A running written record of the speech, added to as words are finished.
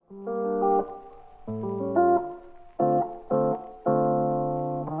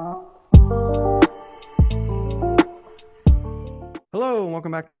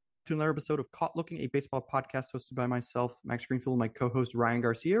to another episode of Caught Looking, a baseball podcast hosted by myself, Max Greenfield, and my co-host Ryan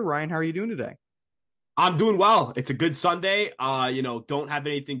Garcia. Ryan, how are you doing today? I'm doing well. It's a good Sunday. Don't have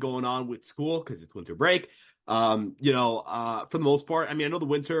anything going on with school because it's winter break. For the most part, I mean, I know the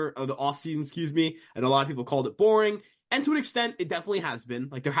winter or the off season, excuse me, and a lot of people called it boring. And to an extent, it definitely has been.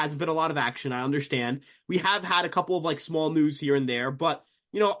 Like, there hasn't been a lot of action. I understand. We have had a couple of small news here and there, but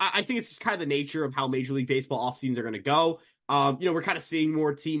I think it's just kind of the nature of how Major League Baseball off seasons are going to go. We're kind of seeing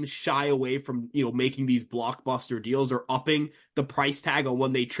more teams shy away from, making these blockbuster deals or upping the price tag on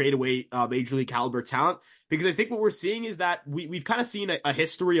when they trade away Major League caliber talent. Because I think what we're seeing is that we've kind of seen a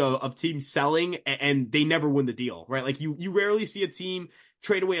history of teams selling and they never win the deal, right? Like you rarely see a team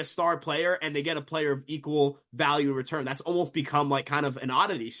trade away a star player and they get a player of equal value in return. That's almost become kind of an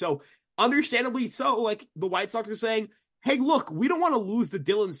oddity. So understandably so, the White Sox are saying, hey, look, we don't want to lose the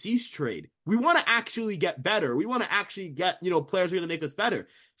Dylan Cease trade. We want to actually get better. We want to actually get, players who are going to make us better.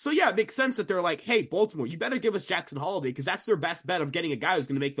 So, yeah, it makes sense that they're like, hey, Baltimore, you better give us Jackson Holliday because that's their best bet of getting a guy who's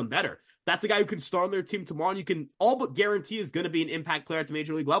going to make them better. That's a guy who can start on their team tomorrow and you can all but guarantee is going to be an impact player at the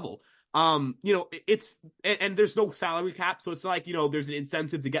major league level. It's there's no salary cap. So it's there's an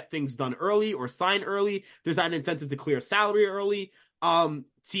incentive to get things done early or sign early. There's not an incentive to clear salary early.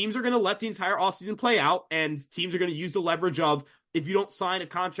 Teams are going to let the entire offseason play out, and teams are going to use the leverage of if you don't sign a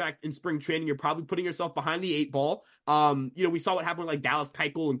contract in spring training, you're probably putting yourself behind the eight ball. We saw what happened with Dallas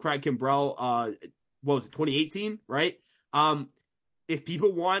Keuchel and Craig Kimbrell. What was it, 2018, right? If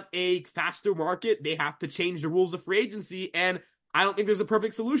people want a faster market, they have to change the rules of free agency, and I don't think there's a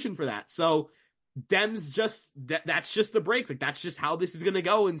perfect solution for that. So Dems that's just the breaks. That's just how this is going to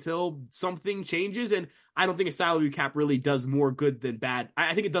go until something changes. And I don't think a salary cap really does more good than bad.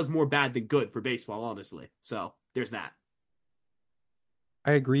 I think it does more bad than good for baseball, honestly. So there's that.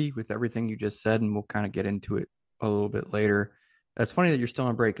 I agree with everything you just said, and we'll kind of get into it a little bit later. It's funny that you're still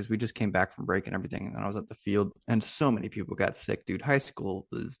on break because we just came back from break and everything, and I was at the field, and so many people got sick, dude. High school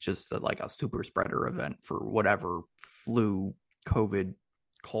is just a super spreader event for whatever, flu, COVID,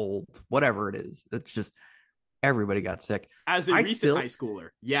 cold, whatever it is. It's just everybody got sick. As a recent high schooler,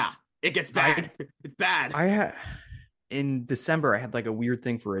 yeah, it gets bad. It's bad. In December, I had a weird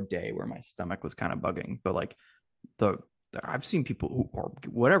thing for a day where my stomach was kind of bugging, but I've seen people who, or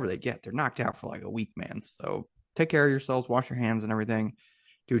whatever they get, they're knocked out for a week, man. So take care of yourselves, wash your hands and everything,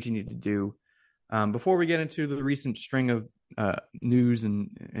 do what you need to do. Before we get into the recent string of news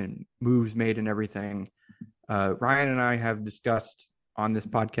and moves made and everything, Ryan and I have discussed on this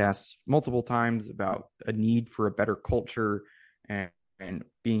podcast multiple times about a need for a better culture and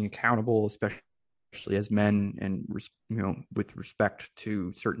being accountable, especially as men, and with respect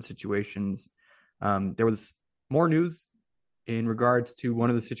to certain situations. There was more news in regards to one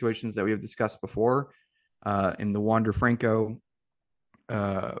of the situations that we have discussed before, in the Wander Franco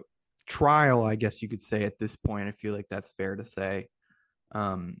trial, I guess you could say at this point. I feel like that's fair to say.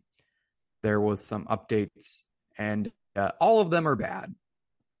 There was some updates, and all of them are bad.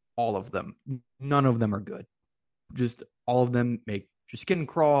 All of them. None of them are good. Just all of them make your skin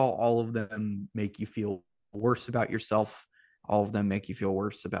crawl. All of them make you feel worse about yourself. All of them make you feel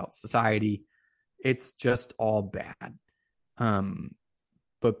worse about society. It's just all bad.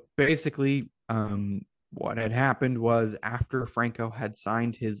 But basically, what had happened was after Franco had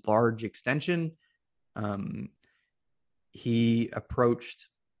signed his large extension, he approached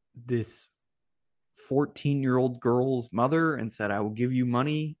this 14-year-old girl's mother and said, I will give you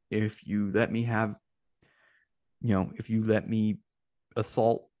money if you let me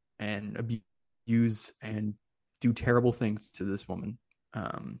assault and abuse and do terrible things to this woman.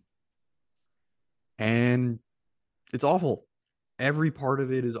 And it's awful. Every part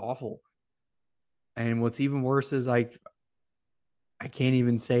of it is awful. And what's even worse is I can't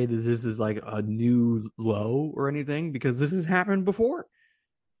even say that this is a new low or anything, because this has happened before.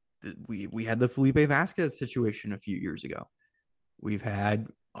 We had the Felipe Vasquez situation a few years ago. We've had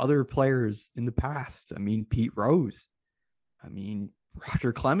other players in the past. I mean, Pete Rose. I mean,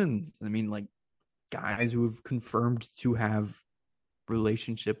 Roger Clemens. I mean, guys who have confirmed to have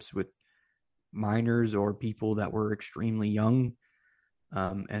relationships with minors or people that were extremely young,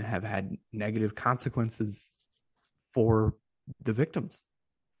 and have had negative consequences for the victims.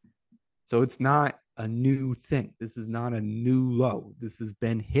 So it's not a new thing. This is not a new low. This has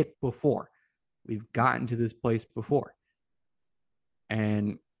been hit before. We've gotten to this place before.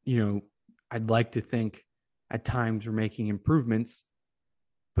 And, I'd like to think at times we're making improvements,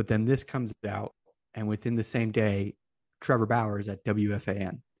 but then this comes out, and within the same day, Trevor Bauer is at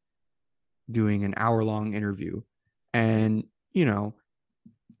WFAN doing an hour-long interview. And,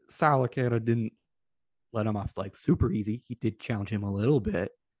 Sal Licata didn't let him off super easy. He did challenge him a little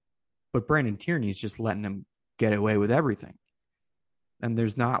bit, but Brandon Tierney's just letting him get away with everything. And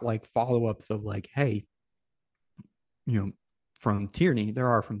there's not like follow-ups of like, hey, from Tierney, there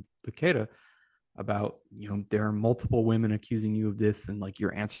are from Takeda about, there are multiple women accusing you of this and like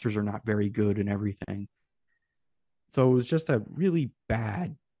your answers are not very good and everything. So it was just a really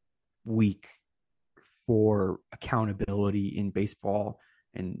bad week for accountability in baseball,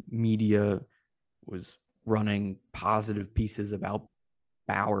 and media was running positive pieces about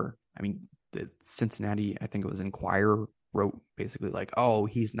Bauer. I mean, the Cincinnati, I think it was Inquirer, wrote basically like, oh,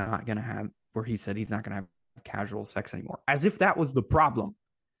 he's not going to have, or he said he's not going to have casual sex anymore, as if that was the problem,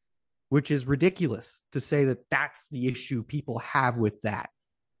 which is ridiculous to say that that's the issue people have with that.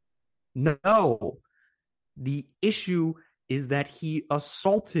 No, the issue is that he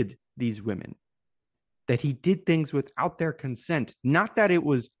assaulted these women, that he did things without their consent, not that it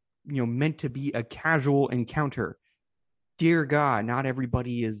was, meant to be a casual encounter. Dear God, not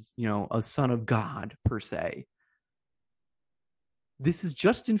everybody is, a son of God per se. This is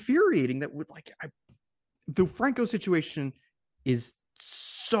just infuriating that with like, the Franco situation is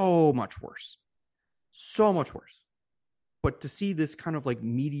so much worse. So much worse. But to see this kind of like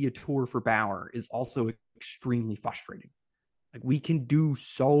media tour for Bauer is also extremely frustrating. Like, we can do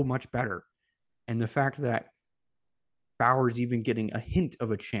so much better. And the fact that Bauer's even getting a hint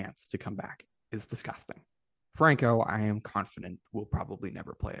of a chance to come back is disgusting. Franco, I am confident, will probably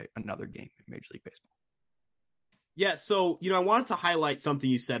never play another game in Major League Baseball. Yeah, so, I wanted to highlight something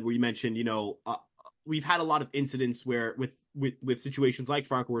you said where you mentioned, we've had a lot of incidents where with situations like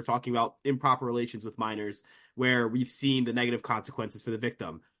Franco, we're talking about improper relations with minors, where we've seen the negative consequences for the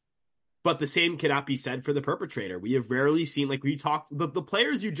victim. But the same cannot be said for the perpetrator. We have rarely seen, like, we talked, the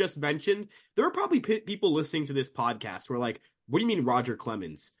players you just mentioned, there are probably people listening to this podcast who are like, what do you mean Roger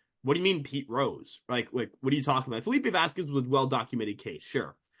Clemens? What do you mean Pete Rose? Like what are you talking about? Felipe Vasquez was a well-documented case,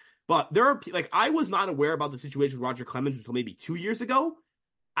 sure. But there are, like, I was not aware about the situation with Roger Clemens until maybe 2 years ago.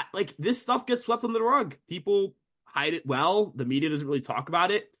 This stuff gets swept under the rug. People hide it well. The media doesn't really talk about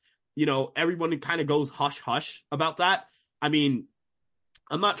it. Everyone kind of goes hush-hush about that. I mean,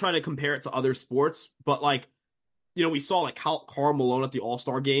 I'm not trying to compare it to other sports, but like, we saw like Karl Malone at the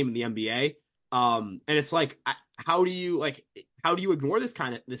All-Star game in the NBA. And it's like, how do you ignore this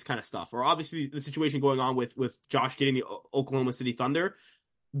kind of stuff? Or obviously the situation going on with Josh getting the Oklahoma City Thunder.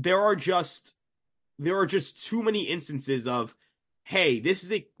 There are just too many instances of, hey,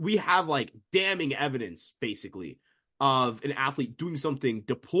 we have like damning evidence basically of an athlete doing something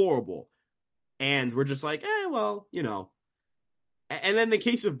deplorable. And we're just like, well, And then the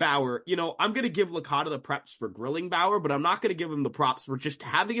case of Bauer, I'm going to give Licata the props for grilling Bauer, but I'm not going to give him the props for just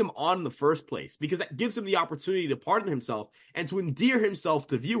having him on in the first place, because that gives him the opportunity to pardon himself and to endear himself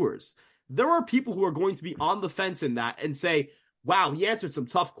to viewers. There are people who are going to be on the fence in that and say, wow, he answered some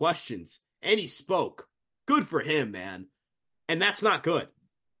tough questions and he spoke. Good for him, man. And that's not good.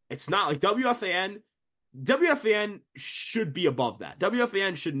 It's not like WFAN should be above that.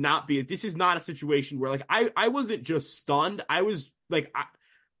 WFAN should not be. This is not a situation where like I wasn't just stunned. I was like,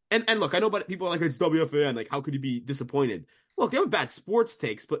 and look, I know, but people are like, it's WFAN. Like, how could you be disappointed? Look, they have bad sports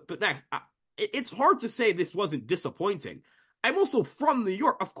takes, but Max, it's hard to say this wasn't disappointing. I'm also from New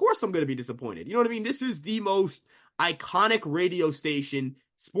York. Of course, I'm going to be disappointed. You know what I mean? This is the most iconic radio station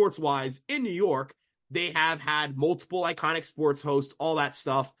sports wise in New York. They have had multiple iconic sports hosts, all that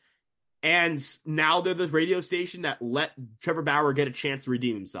stuff. And now they're the radio station that let Trevor Bauer get a chance to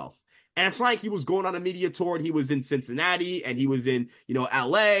redeem himself. And it's like he was going on a media tour and he was in Cincinnati and he was in,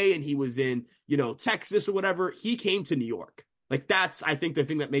 LA and he was in, Texas or whatever. He came to New York. Like, that's, I think, the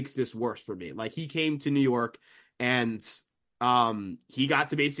thing that makes this worse for me. Like, he came to New York and he got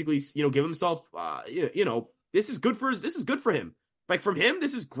to basically, give himself, this is good for him. Like, from him,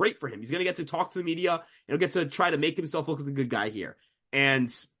 this is great for him. He's going to get to talk to the media and get to try to make himself look like a good guy here.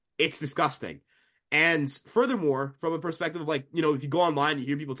 And it's disgusting. And furthermore, from a perspective of like, if you go online, you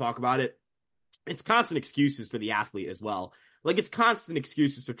hear people talk about it, it's constant excuses for the athlete as well. Like, it's constant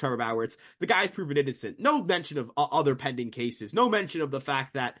excuses for Trevor Bauer. It's the guy's proven innocent. No mention of other pending cases. No mention of the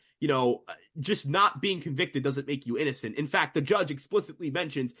fact that, just not being convicted doesn't make you innocent. In fact, the judge explicitly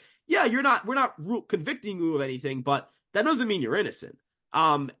mentions, yeah, we're not convicting you of anything, but that doesn't mean you're innocent.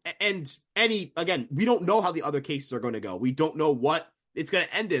 And again, we don't know how the other cases are going to go. We don't know what it's going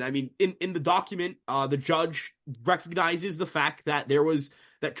to end in. I mean, in the document, the judge recognizes the fact that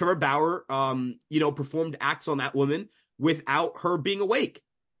that Trevor Bauer, performed acts on that woman without her being awake.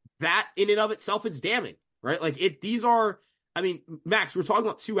 That in and of itself is damning, right? Like, Max, we're talking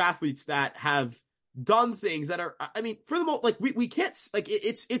about two athletes that have done things that are, for the most, like, we can't, like,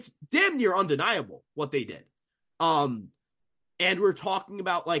 it's damn near undeniable what they did. And we're talking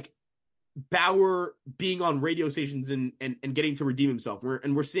about, like, Bauer being on radio stations and getting to redeem himself.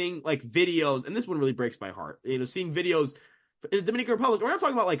 We're seeing like videos, and this one really breaks my heart. Seeing videos in the Dominican Republic. We're not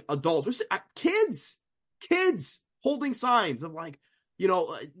talking about like adults. We're seeing, kids holding signs of like,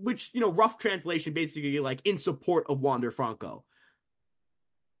 which, rough translation, basically like in support of Wander Franco.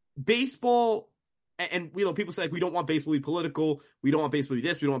 Baseball, and people say like, we don't want baseball to be political. We don't want baseball to be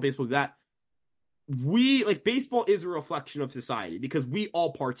this. We don't want baseball to be that. Baseball is a reflection of society because we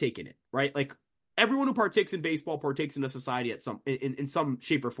all partake in it, right? Like everyone who partakes in baseball partakes in a society in some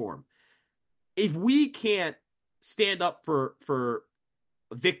shape or form. If we can't stand up for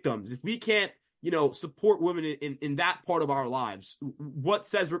victims, if we can't, support women in that part of our lives,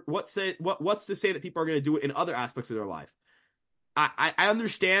 what's to say that people are going to do it in other aspects of their life? I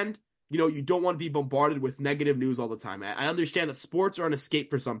understand, you don't want to be bombarded with negative news all the time. I understand that sports are an escape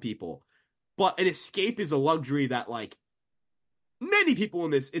for some people. But an escape is a luxury that like many people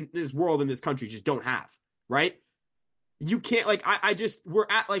in this world, in this country, just don't have, right? You can't like we're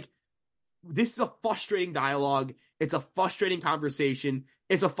at like, this is a frustrating dialogue. It's a frustrating conversation.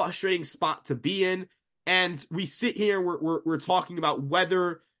 It's a frustrating spot to be in. And we sit here, we're talking about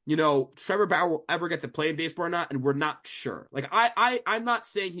whether, Trevor Bauer will ever get to play in baseball or not, and we're not sure. Like I'm not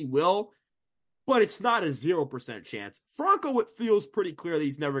saying he will, but it's not a 0% chance. Franco, it feels pretty clear that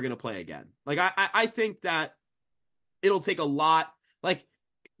he's never going to play again. Like, I think that it'll take a lot, like,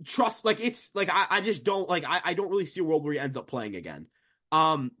 trust, like, it's, like, I just don't, like, I don't really see a world where he ends up playing again.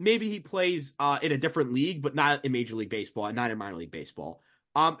 Maybe he plays in a different league, but not in Major League Baseball and not in minor league baseball.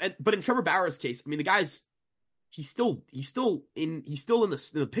 But in Trevor Bauer's case, I mean, the guy's, he's still in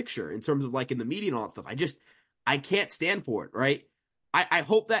the picture in terms of, like, in the media and all that stuff. I can't stand for it, right? I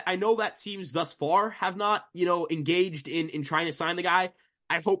hope that, I know that teams thus far have not, engaged in trying to sign the guy.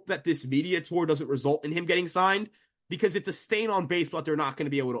 I hope that this media tour doesn't result in him getting signed, because it's a stain on baseball that they're not going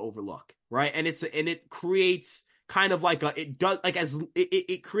to be able to overlook, right? And it creates kind of like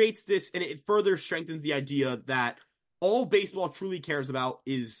it creates this, and it further strengthens the idea that all baseball truly cares about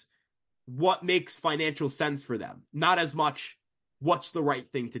is what makes financial sense for them, not as much what's the right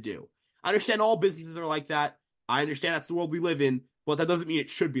thing to do. I understand all businesses are like that. I understand that's the world we live in. But that doesn't mean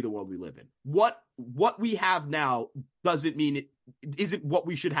it should be the world we live in. What we have now doesn't mean it isn't what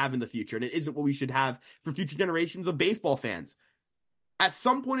we should have in the future, and it isn't what we should have for future generations of baseball fans. At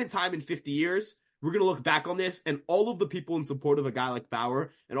some point in time in 50 years, we're going to look back on this, and all of the people in support of a guy like Bauer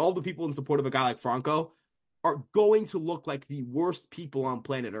and all the people in support of a guy like Franco are going to look like the worst people on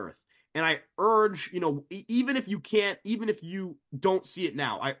planet Earth. And I urge, even if you don't see it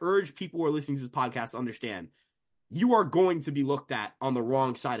now, I urge people who are listening to this podcast to understand you are going to be looked at on the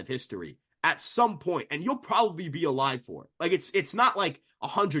wrong side of history at some point, and you'll probably be alive for it. Like, it's not like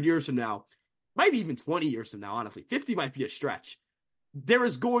 100 years from now, maybe even 20 years from now, honestly. 50 might be a stretch. There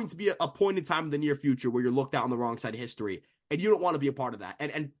is going to be a point in time in the near future where you're looked at on the wrong side of history, and you don't want to be a part of that.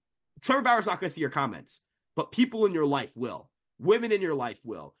 And Trevor Bauer's not going to see your comments, but people in your life will. Women in your life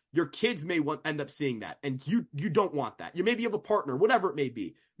will. Your kids may end up seeing that, and you don't want that. You maybe have a partner, whatever it may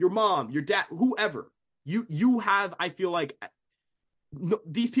be, your mom, your dad, whoever. You have, I feel like,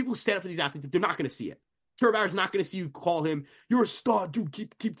 these people who stand up for these athletes, they're not going to see it. Trevor Bauer's not going to see you call him, you're a star, dude,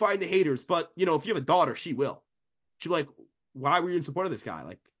 keep fighting the haters. But, if you have a daughter, she will. She'll be like, why were you in support of this guy?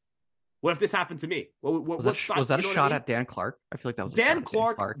 Like, what if this happened to me? Was that a shot at Dan Clark? I feel like that was Dan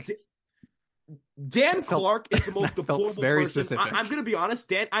Clark. Dan Clark is the most deplorable person. I'm going to be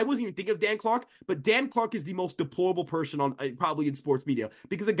honest, I wasn't even thinking of Dan Clark, but Dan Clark is the most deplorable person on probably in sports media,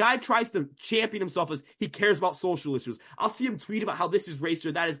 because the guy tries to champion himself as he cares about social issues. I'll see him tweet about how this is race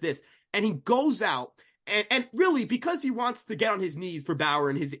or that is this, and he goes out and really, because he wants to get on his knees for Bauer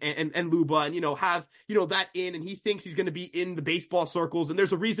and his and Luba and have that in, and he thinks he's going to be in the baseball circles, and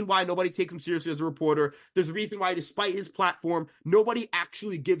there's a reason why nobody takes him seriously as a reporter. There's a reason why, despite his platform, nobody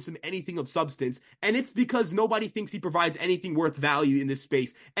actually gives him anything of substance, and it's because nobody thinks he provides anything worth value in this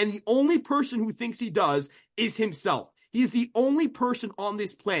space. And the only person who thinks he does is himself. He is the only person on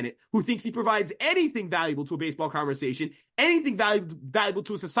this planet who thinks he provides anything valuable to a baseball conversation, anything valuable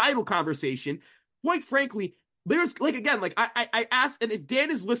to a societal conversation. Quite frankly, there's I ask, and if Dan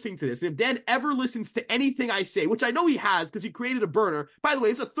is listening to this, and if Dan ever listens to anything I say, which I know he has because he created a burner. By the way,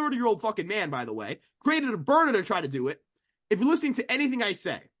 he's a 30-year-old fucking man, by the way, created a burner to try to do it. If you're listening to anything I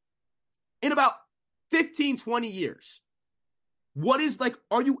say, in about 15, 20 years,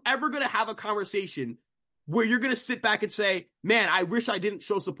 are you ever going to have a conversation where you're going to sit back and say, man, I wish I didn't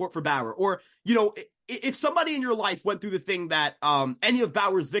show support for Bauer? Or, if somebody in your life went through the thing that any of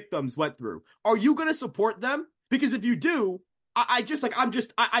Bauer's victims went through, are you going to support them? Because if you do, I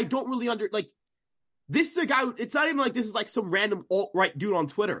don't really This is a guy. It's not even like this is like some random alt-right dude on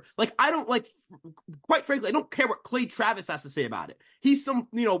Twitter. Like, I don't like, quite frankly, I don't care what Clay Travis has to say about it. He's some,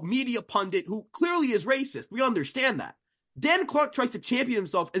 media pundit who clearly is racist. We understand that. Dan Clark tries to champion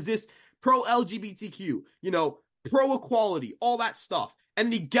himself as this pro-LGBTQ, pro-equality, all that stuff. And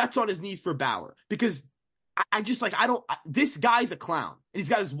then he gets on his knees for Bauer because this guy's a clown. And he's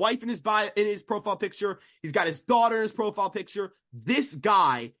got his wife in his profile picture. He's got his daughter in his profile picture. This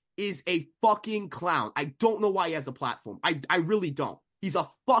guy is a fucking clown. I don't know why he has a platform. I really don't. He's a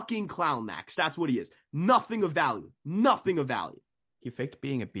fucking clown, Max. That's what he is. Nothing of value. Nothing of value. He faked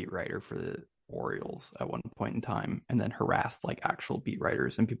being a beat writer for the Orioles at one point in time and then harassed like actual beat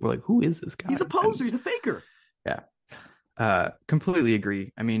writers. And people were like, who is this guy? He's a poser. He's a faker. Yeah. Completely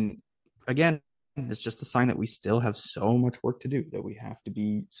agree. I mean, again, it's just a sign that we still have so much work to do, that we have to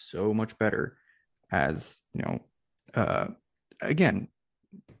be so much better as, again,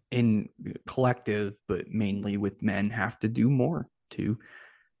 in collective, but mainly with men, have to do more to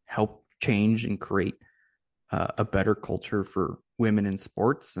help change and create a better culture for women in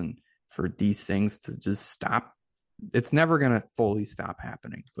sports and for these things to just stop. It's never going to fully stop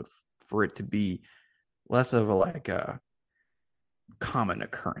happening, but for it to be less of a common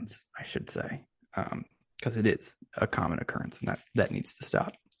occurrence, I should say, because it is a common occurrence and that needs to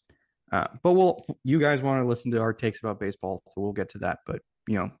stop. But you guys want to listen to our takes about baseball, so we'll get to that. But,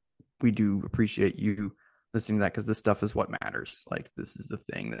 we do appreciate you listening to that because this stuff is what matters. Like, this is the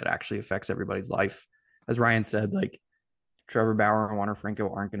thing that actually affects everybody's life. As Ryan said, like, Trevor Bauer and Juan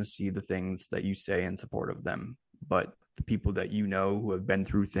Franco aren't going to see the things that you say in support of them, but the people that who have been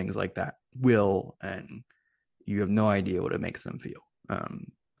through things like that will, and you have no idea what it makes them feel.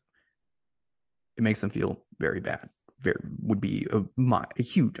 It makes them feel very bad. Would be a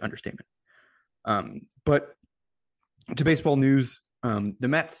huge understatement. But to baseball news, the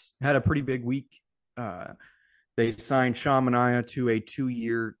Mets had a pretty big week. They signed Sean Manaea to a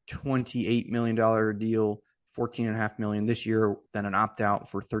 2-year, $28 million deal, $14.5 million this year, then an opt-out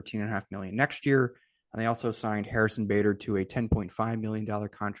for $13.5 million next year. And they also signed Harrison Bader to a $10.5 million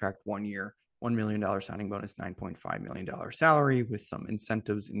contract 1 year, $1 million signing bonus, $9.5 million salary with some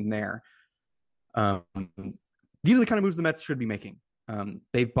incentives in there. These are the kind of moves the Mets should be making.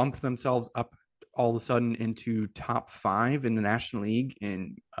 They've bumped themselves up all of a sudden into top 5 in the National League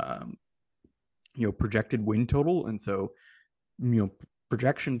in projected win total, and so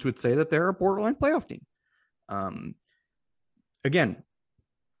projections would say that they're a borderline playoff team. Again,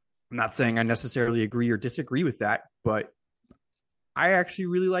 I'm not saying I necessarily agree or disagree with that, but I actually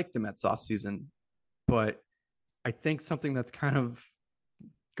really like the Mets offseason. But I think something that's kind of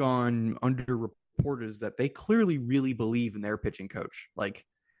gone underreported is that they clearly really believe in their pitching coach. Like,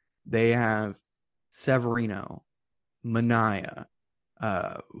 they have Severino, Manaea.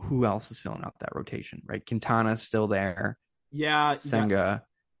 Who else is filling out that rotation, right? Quintana's still there. Yeah. Senga.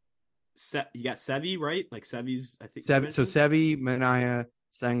 You got Sevy, right? Like Sevy's, I think. So Sevy, Manaea,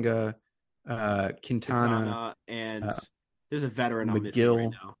 Senga, Quintana, and there's a veteran I'm McGill. missing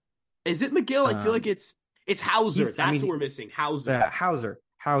right now. Is it McGill? I feel like it's Hauser. That's who we're missing. Hauser.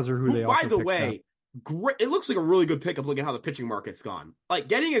 Hauser, who they also by the way, great. It looks like a really good pickup. Look at how the pitching market's gone. Like,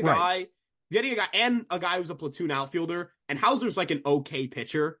 getting a guy who's a platoon outfielder, and Hauser's like an okay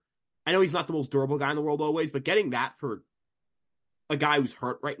pitcher. I know he's not the most durable guy in the world always, but getting that for a guy who's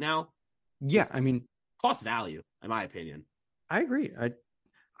hurt right now, cost value, in my opinion. I agree.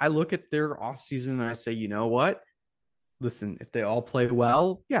 I look at their offseason and I say, you know what? Listen, if they all play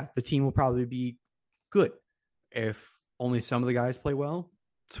well, yeah, the team will probably be good. If only some of the guys play well,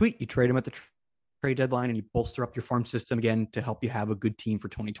 sweet. You trade them at the trade deadline and you bolster up your farm system again to help you have a good team for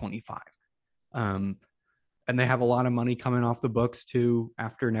 2025. And they have a lot of money coming off the books too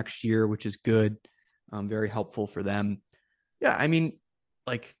after next year, which is good. Very helpful for them. Yeah,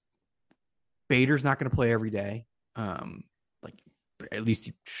 Bader's not going to play every day. At least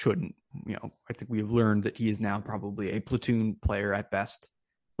he shouldn't. I think we have learned that he is now probably a platoon player at best,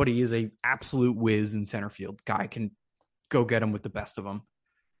 but he is a absolute whiz in center field. Guy can go get him with the best of them.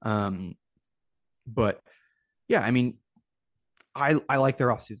 But yeah, I like their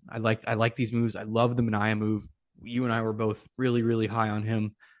offseason. I like these moves. I love the Manaea move. You and I were both really, really high on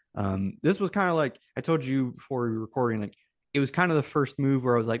him. This was kind of like, I told you before we were recording, like, it was kind of the first move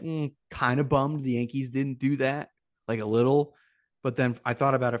where I was like, kind of bummed the Yankees didn't do that, like a little. But then I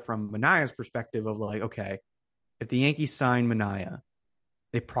thought about it from Manaea's perspective of like, okay, if the Yankees sign Manaea,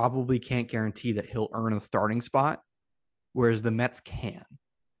 they probably can't guarantee that he'll earn a starting spot, whereas the Mets can.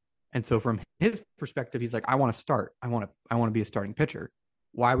 And so from his perspective, he's like, I want to start. I want to be a starting pitcher.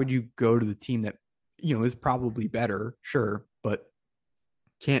 Why would you go to the team that, is probably better? Sure. But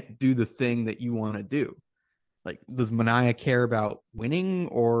can't do the thing that you want to do. Like, does Manaea care about winning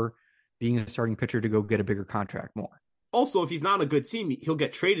or being a starting pitcher to go get a bigger contract more? Also, if he's not on a good team, he'll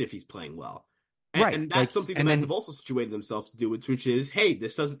get traded if he's playing well. Right. And Like, that's something the and Mets then, have also situated themselves to do, which is, hey,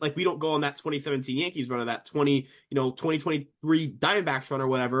 this doesn't like we don't go on that 2017 Yankees run or that 2023 Diamondbacks run or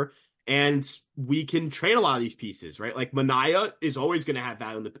whatever, and we can trade a lot of these pieces, right? Like Manaea is always going to have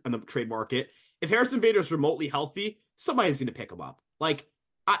value in the trade market. If Harrison Bader's remotely healthy, somebody's going to pick him up. Like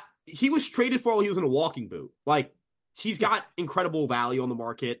he was traded for while he was in a walking boot. Like he's got incredible value on the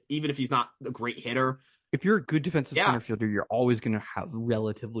market, even if he's not a great hitter. if you're a good defensive Yeah. center fielder, you're always going to have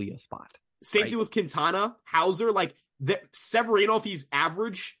relatively a spot. Same right? thing with Quintana, Hauser, like Severino, if he's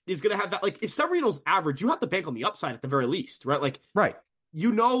average, is going to have that. Like, if Severino's average, you have to bank on the upside at the very least, right? Like, Right.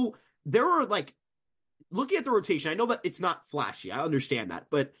 There are like, looking at the rotation, I know that it's not flashy. I understand that,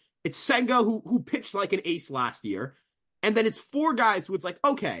 but it's Senga who pitched like an ace last year. And then it's four guys who it's like,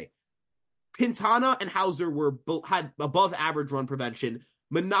 okay, Quintana and Hauser had above average run prevention.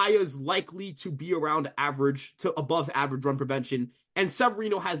 Manaea's likely to be around average to above average run prevention, and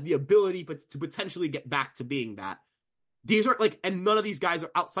Severino has the ability to potentially get back to being that. These are like, and none of these guys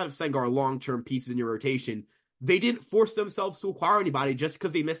are outside of Senga are long-term pieces in your rotation. They didn't force themselves to acquire anybody just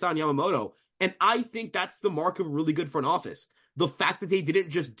because they missed out on Yamamoto. And I think that's the mark of a really good front office. The fact that they didn't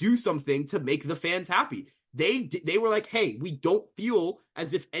just do something to make the fans happy. They were like, hey, we don't feel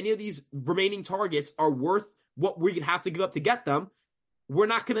as if any of these remaining targets are worth what we have to give up to get them. We're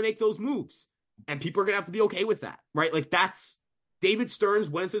not going to make those moves. And people are going to have to be okay with that, right? Like that's David Stearns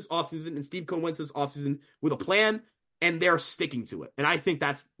went this offseason and Steve Cohen went this offseason with a plan, and they're sticking to it. And I think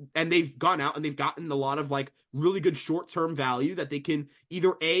and they've gone out and they've gotten a lot of like really good short-term value that they can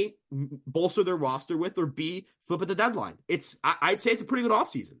either A, bolster their roster with, or B, flip at the deadline. I'd say it's a pretty good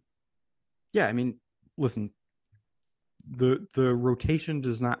offseason. Yeah. I mean, listen, the rotation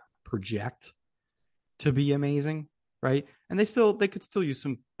does not project to be amazing. Right. And they could still use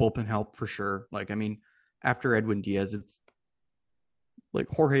some bullpen help for sure. Like, I mean, after Edwin Diaz, it's like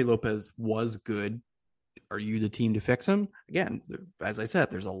Jorge Lopez was good. Are you the team to fix him? Again, as I said,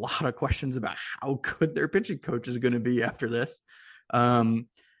 there's a lot of questions about how good their pitching coach is going to be after this.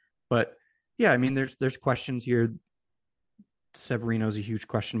 But yeah, I mean, there's questions here. Severino's a huge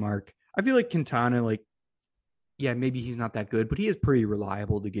question mark. I feel like Quintana, like, yeah, maybe he's not that good, but he is pretty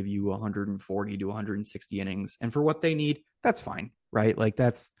reliable to give you 140 to 160 innings. And for what they need, that's fine, right? Like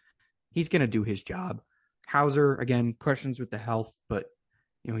he's going to do his job. Hauser, again, questions with the health, but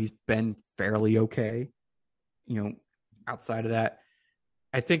he's been fairly okay. Outside of that,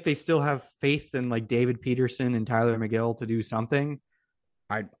 I think they still have faith in like David Peterson and Tyler McGill to do something.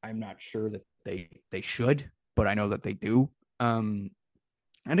 I'm not sure that they should, but I know that they do. And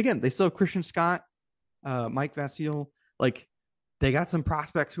again, they still have Christian Scott, Mike Vasil. Like they got some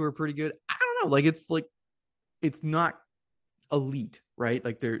prospects who are pretty good. I don't know. Like it's not elite, right?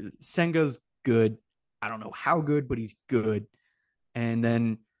 Like Senga's good. I don't know how good, but he's good. And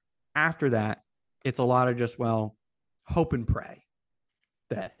then after that, it's a lot of just, well, hope and pray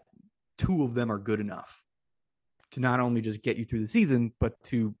that two of them are good enough to not only just get you through the season, but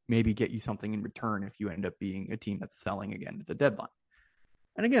to maybe get you something in return if you end up being a team that's selling again at the deadline.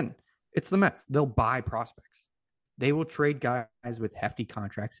 And again, it's the Mets. They'll buy prospects. They will trade guys with hefty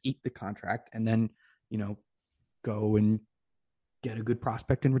contracts, eat the contract, and then, go and get a good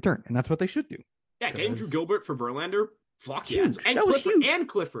prospect in return. And that's what they should do. Yeah, getting Drew Gilbert for Verlander, fuck huge. Yeah. And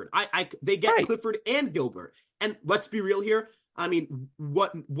Clifford. They get right. Clifford and Gilbert. And let's be real here. I mean,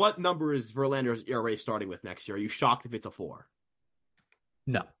 what number is Verlander's ERA starting with next year? Are you shocked if it's a 4?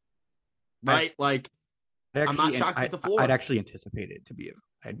 No. Right? I'm not shocked if it's a 4. I'd actually anticipate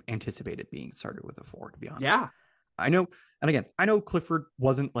it being started with a 4, to be honest. Yeah. I know Clifford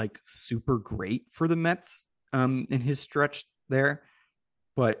wasn't like super great for the Mets in his stretch there,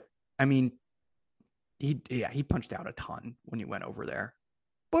 but I mean, he punched out a ton when he went over there.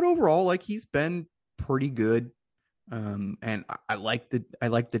 But overall, like he's been pretty good. And I like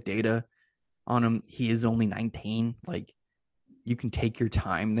the data on him. He is only 19. Like you can take your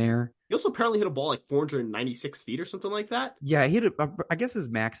time there. He also apparently hit a ball like 496 feet or something like that. Yeah, he hit I guess his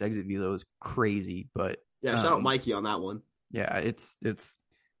max exit velo is crazy, but yeah, shout out Mikey on that one. Yeah,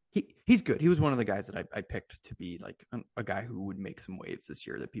 he's good. He was one of the guys that I picked to be like a guy who would make some waves this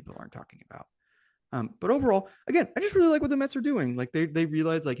year that people aren't talking about. But overall, again, I just really like what the Mets are doing. Like they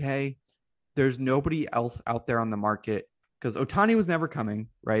realize like, hey, there's nobody else out there on the market because Ohtani was never coming,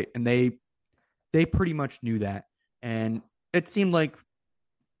 right? And they pretty much knew that. And it seemed like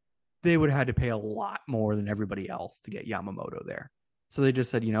they would have had to pay a lot more than everybody else to get Yamamoto there. So they just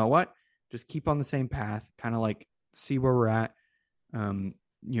said, you know what? Just keep on the same path, kind of like see where we're at.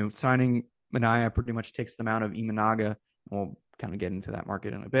 signing Minaya pretty much takes them out of Imanaga. We'll kind of get into that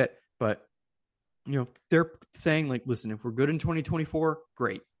market in a bit, but they're saying like, listen, if we're good in 2024,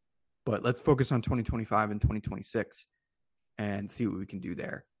 great, but let's focus on 2025 and 2026 and see what we can do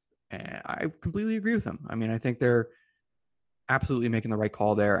there. And I completely agree with them. I mean, I think they're absolutely making the right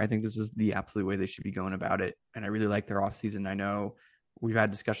call there. I think this is the absolute way they should be going about it. And I really like their offseason. I know we've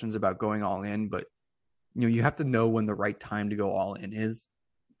had discussions about going all in, but you have to know when the right time to go all in is,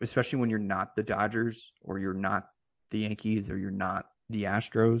 especially when you're not the Dodgers or you're not the Yankees or you're not the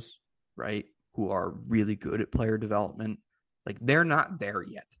Astros, right? Who are really good at player development. Like, they're not there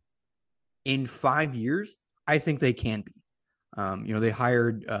yet. In 5 years, I think they can be. They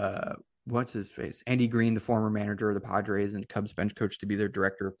hired what's his face? Andy Green, the former manager of the Padres and Cubs bench coach, to be their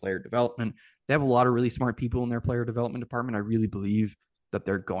director of player development. They have a lot of really smart people in their player development department. I really believe that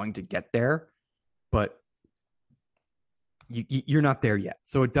they're going to get there, but you're not there yet.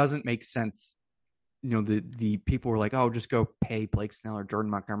 So it doesn't make sense. The people were like, oh, just go pay Blake Snell or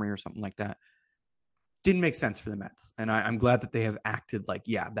Jordan Montgomery or something like that. Didn't make sense for the Mets. And I'm glad that they have acted like,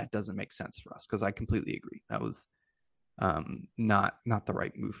 yeah, that doesn't make sense for us, because I completely agree. That was not the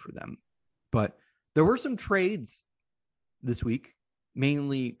right move for them. But there were some trades this week,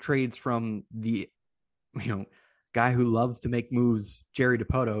 mainly trades from the guy who loves to make moves, Jerry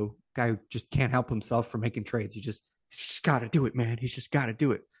DiPoto, guy who just can't help himself from making trades. He's just got to do it, man. He's just got to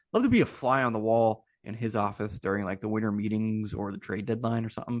do it. Love to be a fly on the wall in his office during like the winter meetings or the trade deadline or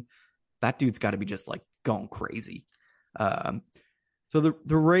something. That dude's got to be just like going crazy. So the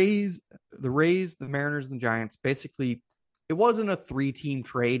Rays, the Mariners, and the Giants, basically, it wasn't a 3-team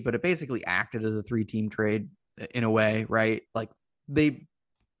trade, but it basically acted as a 3-team trade in a way, right? Like the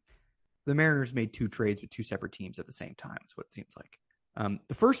Mariners made 2 trades with 2 separate teams at the same time, is what it seems like.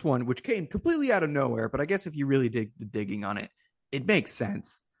 The first one, which came completely out of nowhere, but I guess if you really dig the digging on it, it makes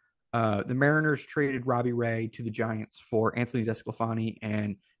sense. The Mariners traded Robbie Ray to the Giants for Anthony DeSclafani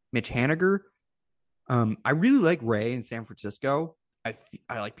and Mitch Haniger. I really like Ray in San Francisco. I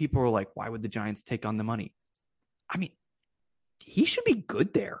like, people are like, why would the Giants take on the money? I mean, he should be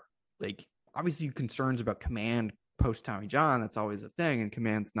good there. Like, obviously, concerns about command post Tommy John, that's always a thing, and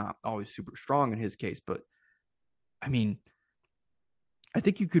command's not always super strong in his case. But I mean, I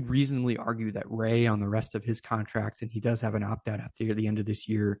think you could reasonably argue that Ray on the rest of his contract, and he does have an opt-out after the end of this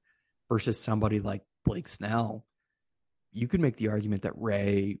year, versus somebody like Blake Snell. You could make the argument that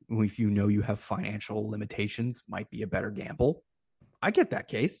Ray, if you have financial limitations, might be a better gamble. I get that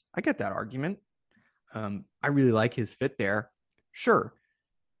case. I get that argument. I really like his fit there. Sure,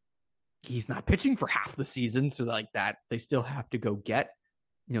 he's not pitching for half the season, so like that, they still have to go get.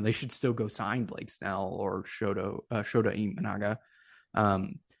 They should still go sign Blake Snell or Shota Imanaga.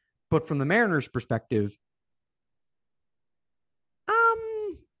 But from the Mariners' perspective,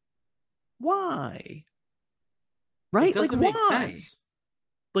 why? Right? It doesn't make sense.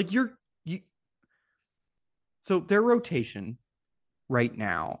 Like so their rotation right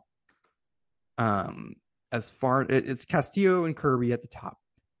now, as far it's Castillo and Kirby at the top.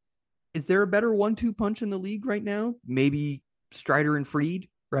 Is there a better 1-2 punch in the league right now? Maybe Strider and Fried,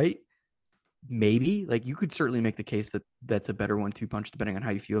 right? Maybe. Like, you could certainly make the case that that's a better 1-2 punch depending on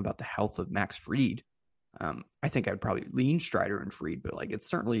how you feel about the health of Max Fried. I think I'd probably lean Strider and Fried, but like, it's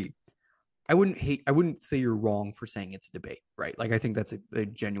certainly, I wouldn't say you're wrong for saying it's a debate, right? Like, I think that's a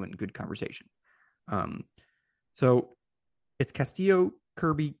genuine good conversation. So it's Castillo,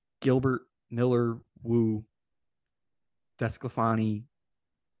 Kirby, Gilbert, Miller, Wu, DeSclafani.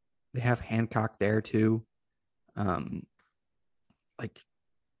 They have Hancock there too.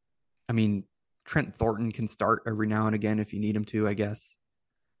 Trent Thornton can start every now and again if you need him to, I guess.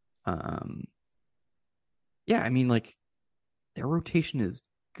 Their rotation is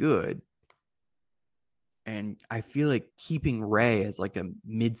good. And I feel like keeping Ray as like a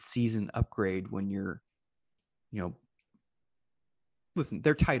mid-season upgrade when you're, listen,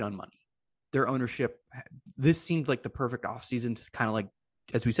 they're tight on money. Their ownership, this seemed like the perfect offseason to kind of like,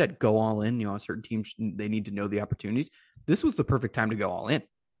 as we said, go all in. Certain teams, they need to know the opportunities. This was the perfect time to go all in.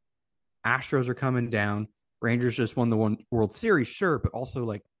 Astros are coming down. Rangers just won the World Series, sure, but also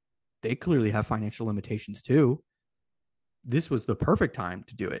like they clearly have financial limitations too. This was the perfect time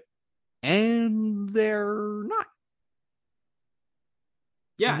to do it. And they're not.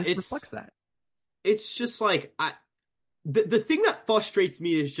 Yeah, it reflects that. It's just like the thing that frustrates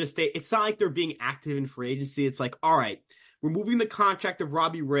me is just it's not like they're being active in free agency. It's like, all right, we're moving the contract of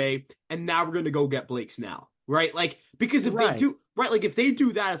Robbie Ray, and now we're going to go get Blake Snell, right? Like, because if they do, right, like if they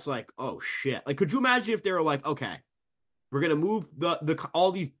do that, it's like, oh shit. Like, could you imagine if they were like, okay, we're going to move the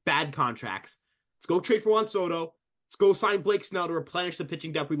all these bad contracts. Let's go trade for Juan Soto. Let's go sign Blake Snell to replenish the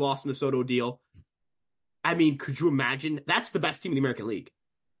pitching depth we lost in the Soto deal. I mean, could you imagine? That's the best team in the American League.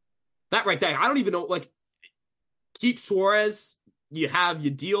 That right there. I don't even know. Like, keep Suarez. You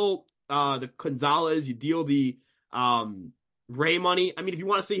deal the Gonzalez. You deal the Ray money. I mean, if you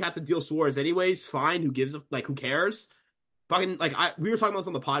want to say you have to deal Suarez anyways, fine. Who gives a like? Who cares? Fucking like we were talking about this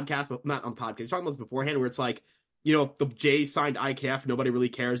on the podcast, but not on the podcast. We were talking about this beforehand, where it's like, the Jays signed IKF. Nobody really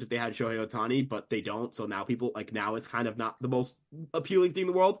cares if they had Shohei Ohtani, but they don't. So now now it's kind of not the most appealing thing in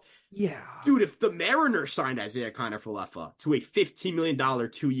the world. Yeah. Dude, if the Mariners signed Isaiah Kiner-Falefa to a $15 million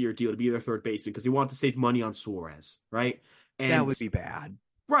 2-year deal to be their third baseman because he wanted to save money on Suarez, right? And that would be bad.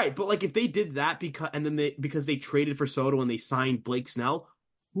 Right, but like if they did that because they traded for Soto and they signed Blake Snell,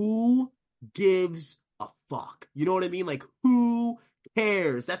 who gives a fuck? You know what I mean? Like, who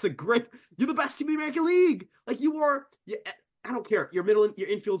cares? You're the best team in the American League. Like I don't care. Your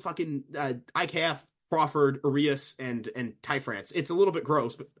infield fucking IKF, Crawford, Arias, and Ty France. It's a little bit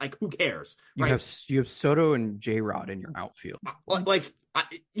gross, but like, who cares? Right? You have Soto and J-Rod in your outfield.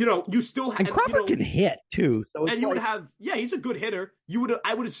 You still have, and Crawford can hit too. So and you would have, he's a good hitter.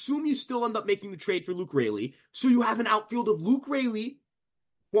 I would assume you still end up making the trade for Luke Raley. So you have an outfield of Luke Raley,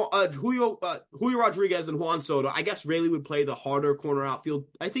 Julio Rodriguez, and Juan Soto. I guess Raley would play the harder corner outfield.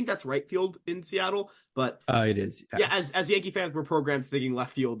 I think that's right field in Seattle, but it is. Yeah, as Yankee fans, we're programmed thinking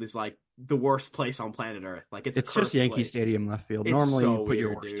left field is like the worst place on planet Earth. Like it's just Yankee place. Stadium left field. It's Normally so you put weird,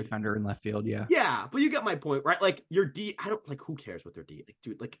 your worst dude. defender in left field. Yeah. Yeah, but you get my point, right? Like your D, I don't like. Who cares what their D? Like,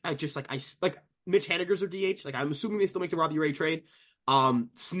 dude, like Mitch Haniger's their DH. Like I'm assuming they still make the Robbie Ray trade.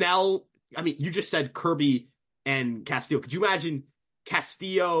 Snell. I mean, you just said Kirby and Castillo. Could you imagine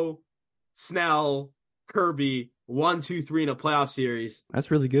Castillo, Snell, Kirby, 1, 2, 3 in a playoff series?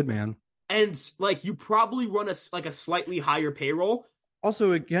 That's really good, man. And like you probably run a slightly higher payroll.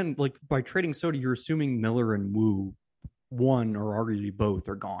 Also, again, like by trading Soto, you're assuming Miller and Wu, one or arguably both,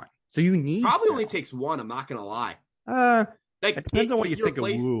 are gone. So you need probably Snell. Only takes one. I'm not gonna lie. It depends on what you think of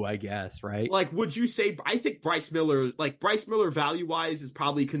Wu, I guess, right? Like, would you say? I think Bryce Miller value wise is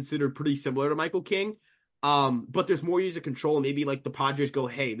probably considered pretty similar to Michael King. But there's more years of control. Maybe like the Padres go,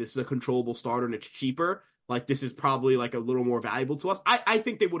 hey, this is a controllable starter and it's cheaper. Like this is probably like a little more valuable to us. I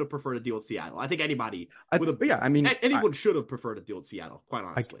think they would have preferred a deal with Seattle. I think anybody anyone should have preferred a deal with Seattle, quite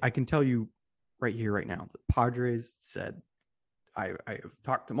honestly. I can tell you right here, right now, the Padres said, I have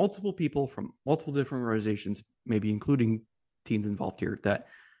talked to multiple people from multiple different organizations, maybe including teams involved here, that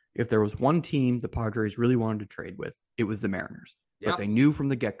if there was one team the Padres really wanted to trade with, it was the Mariners. Yeah. But they knew from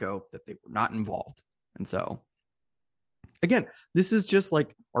the get-go that they were not involved. And so, again, this is just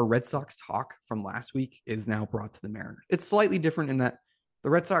like our Red Sox talk from last week is now brought to the Mariners. It's slightly different in that the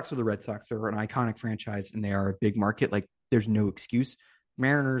Red Sox are the Red Sox. They're an iconic franchise and they are a big market. Like, there's no excuse.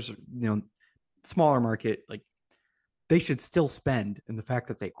 Mariners, smaller market, like, they should still spend. And the fact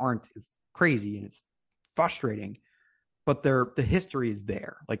that they aren't is crazy and it's frustrating. But the history is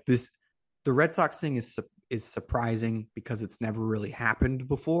there. Like the Red Sox thing is surprising because it's never really happened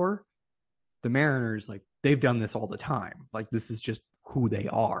before. The Mariners, like, they've done this all the time. Like, this is just who they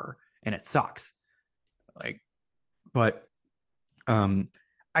are, and it sucks. Like, but we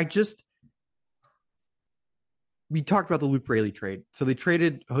talked about the Luke Raley trade. So they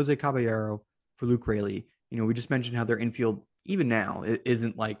traded Jose Caballero for Luke Raley. We just mentioned how their infield, even now,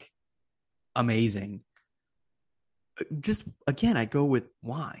 isn't like amazing. Just again, I go with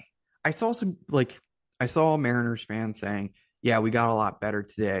why. I saw a Mariners fan saying, "Yeah, we got a lot better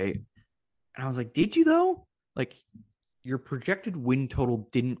today." And I was like, did you though? Like, your projected win total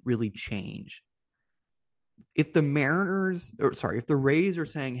didn't really change. If the Rays are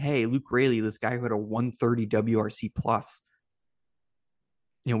saying, hey, Luke Raley, this guy who had a 130 WRC plus,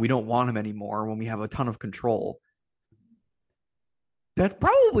 we don't want him anymore when we have a ton of control, that's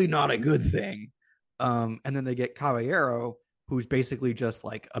probably not a good thing. And then they get Caballero, who's basically just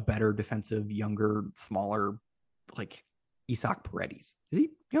like a better defensive, younger, smaller, like Isaac Paredes. Is he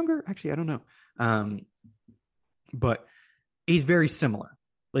younger? Actually, I don't know. But he's very similar.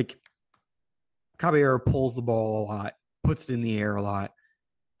 Like, Caballero pulls the ball a lot, puts it in the air a lot,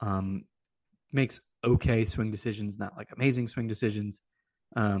 makes okay swing decisions, not like amazing swing decisions.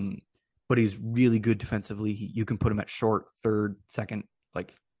 But he's really good defensively. You can put him at short, third, second,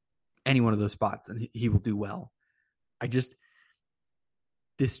 like any one of those spots, and he will do well.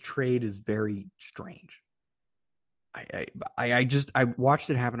 This trade is very strange. I watched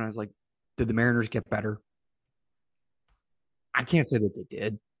it happen. And I was like, did the Mariners get better? I can't say that they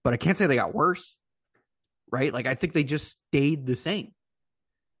did, but I can't say they got worse, right? Like, I think they just stayed the same,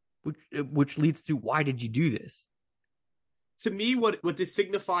 which leads to, why did you do this? To me, what this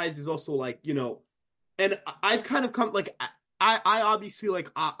signifies is also like, And I've kind of come like I obviously like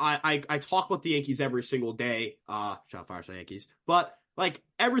I talk about the Yankees every single day. Shot fire to Yankees, but like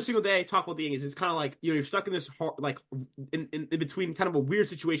every single day I talk about the Yankees. It's kind of like you're stuck in this like in between kind of a weird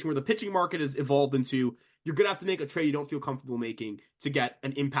situation where the pitching market has evolved into you're gonna have to make a trade you don't feel comfortable making to get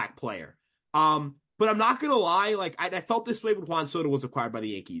an impact player. But I'm not gonna lie, like I felt this way when Juan Soto was acquired by the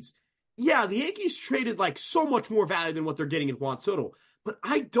Yankees. Yeah, the Yankees traded like so much more value than what they're getting in Juan Soto, but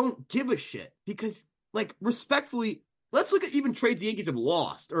I don't give a shit because, like, respectfully, let's look at even trades the Yankees have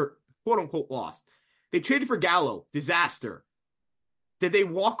lost or quote unquote lost. They traded for Gallo, disaster. Did they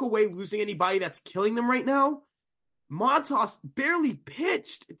walk away losing anybody that's killing them right now? Montas barely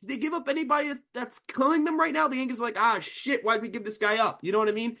pitched. Did they give up anybody that's killing them right now? The Yankees are like, shit, why'd we give this guy up? You know what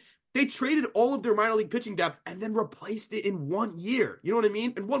I mean? They traded all of their minor league pitching depth and then replaced it in 1 year. You know what I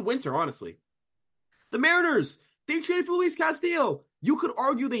mean? In one winter, honestly. The Mariners, they traded for Luis Castillo. You could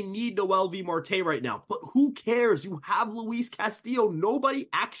argue they need Noel V. Marte right now, but who cares? You have Luis Castillo. Nobody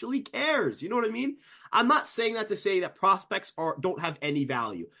actually cares. You know what I mean? I'm not saying that to say that prospects don't have any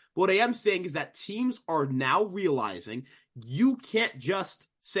value. But what I am saying is that teams are now realizing you can't just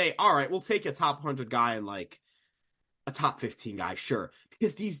say, all right, we'll take a top 100 guy and like a top 15 guy, sure.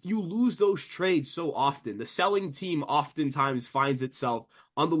 Because you lose those trades so often. The selling team oftentimes finds itself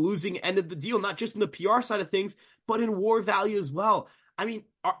on the losing end of the deal, not just in the PR side of things, but in WAR value as well. I mean,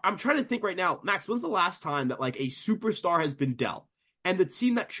 I'm trying to think right now, Max, when's the last time that like a superstar has been dealt and the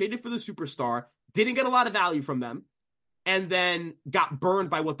team that traded for the superstar didn't get a lot of value from them and then got burned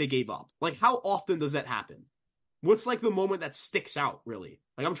by what they gave up? Like, how often does that happen? What's like the moment that sticks out, really?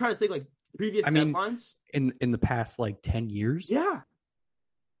 Like, I'm trying to think like previous deadlines. In the past like 10 years? Yeah.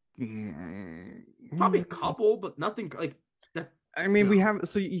 Probably a couple, but nothing like that. I mean, we have,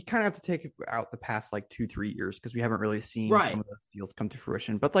 so you kind of have to take out the past like 2-3 years because we haven't really seen some of those deals come to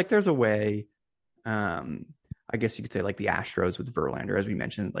fruition. But like, there's a way, I guess you could say like the Astros with Verlander, as we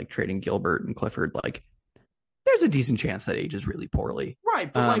mentioned, like trading Gilbert and Clifford. Like, there's a decent chance that ages really poorly.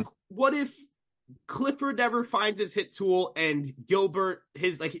 Right, but like, what if Clifford never finds his hit tool and Gilbert,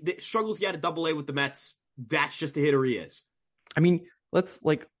 the struggles he had at Double A with the Mets, that's just the hitter he is. I mean, let's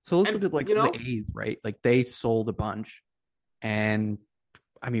look at like the A's, right? Like they sold a bunch, and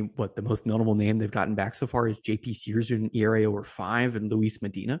I mean, what the most notable name they've gotten back so far is JP Sears with an ERA over 5 and Luis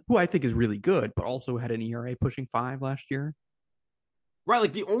Medina, who I think is really good, but also had an ERA pushing 5 last year. Right,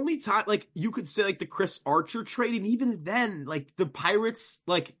 like the only time, like you could say like the Chris Archer trade, and even then, like the Pirates,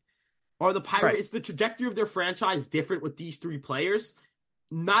 like it's the trajectory of their franchise different with these 3 players.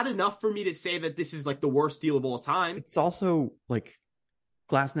 Not enough for me to say that this is like the worst deal of all time. It's also like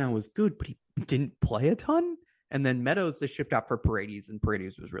Glasnow was good, but he didn't play a ton. And then Meadows they shipped out for Paredes, and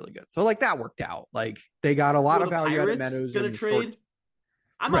Paredes was really good. So like that worked out. Like they got a lot of value out of Meadows. Gonna trade.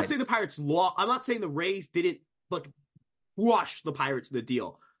 I'm not saying the Pirates lost. I'm not saying the Rays didn't like crush the Pirates in the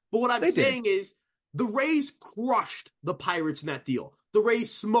deal. But what I'm saying is the Rays crushed the Pirates in that deal. The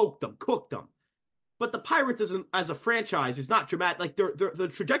Rays smoked them, cooked them. But the Pirates as a franchise is not dramatic. Like the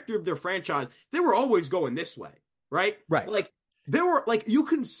trajectory of their franchise, they were always going this way, right? Right. Like there were like you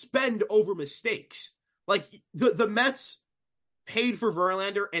can spend over mistakes. Like the Mets paid for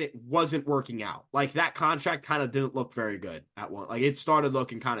Verlander and it wasn't working out. Like that contract kind of didn't look very good at one. Like it started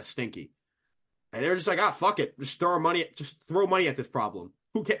looking kind of stinky. And they're just like, fuck it. Just throw money at this problem.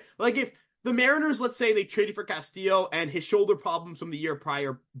 Who cares? Like if the Mariners, let's say they traded for Castillo and his shoulder problems from the year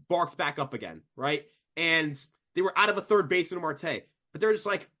prior barked back up again, right? And they were out of a third baseman in Marte. But they're just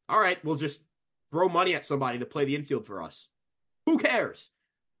like, all right, we'll just throw money at somebody to play the infield for us. Who cares?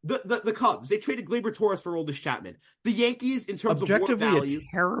 The Cubs, they traded Gleyber Torres for Aroldis Chapman. The Yankees, in terms of WAR value,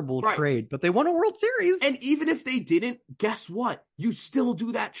 a terrible trade, but they won a World Series. And even if they didn't, guess what? You still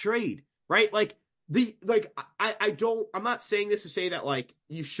do that trade, right? Like I'm not saying this to say that like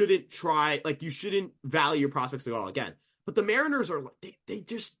you shouldn't try, like you shouldn't value your prospects at all again. But the Mariners are they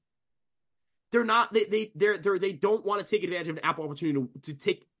don't want to take advantage of an ample opportunity to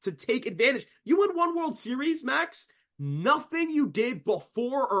take advantage. You won 1 World Series, Max. Nothing you did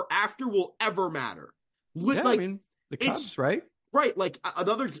before or after will ever matter. I mean, the Cubs, right? Right, like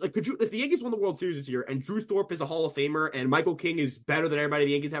another, like if the Yankees won the World Series this year and Drew Thorpe is a Hall of Famer and Michael King is better than everybody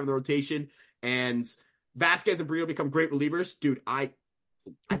the Yankees have in the rotation and Vasquez and Brito become great relievers, dude,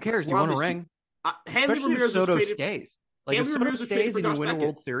 who cares? You want a ring? Hanley Ramirez Soto stays. Like if Soto stays and you win a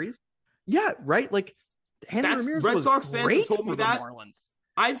World Series, yeah, right. Like Hanley Ramirez Red was Sox fans great have told me for the that. Marlins.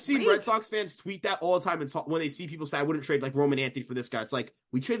 I've seen Red Sox fans tweet that all the time and when they see people say, I wouldn't trade like Roman Anthony for this guy. It's like,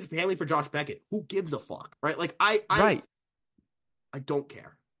 we traded Hanley for Josh Beckett. Who gives a fuck? Right? Like, I don't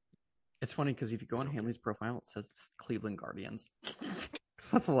care. It's funny because if you go on Hanley's profile, it says it's Cleveland Guardians.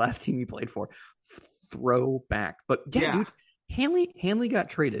 That's the last team he played for. throwback. But yeah, Yeah. dude, Hanley got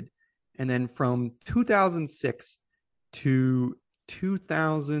traded, and then from 2006 to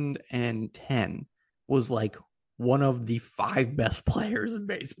 2010 was like one of the five best players in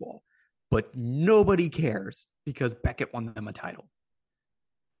baseball. But nobody cares because Beckett won them a title.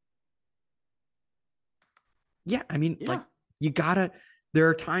 Yeah, I mean, like Yeah. you gotta. There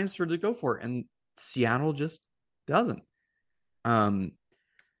are times for it to go for it, and Seattle just doesn't. Um,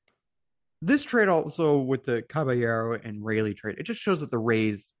 this trade also with the Caballero and Rayleigh trade, it just shows that the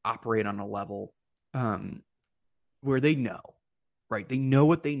Rays operate on a level where they know, right? They know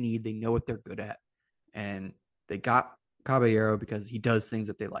what they need, they know what they're good at, and they got Caballero because he does things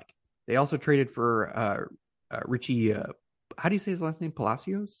that they like. They also traded for Richie. How do you say his last name?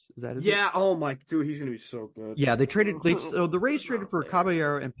 Palacios? Is that it? Yeah. Oh my dude, he's gonna be so good. Yeah, they traded. So the Rays traded Not for there.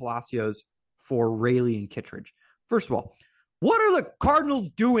 Caballero and Palacios for Rayleigh and Kittredge. First of all, what are the Cardinals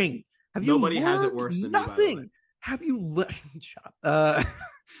doing? Have you Nobody has it learned worse than me, by the way. nothing? Have you shut up?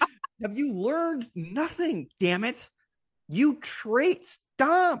 Have you learned nothing? Damn it! You trade.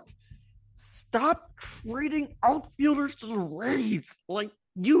 Stop trading outfielders to the Rays. Like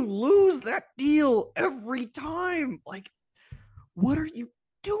you lose that deal every time. Like what are you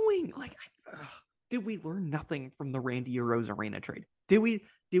doing? Like, did we learn nothing from the Randy Arozarena trade? Did we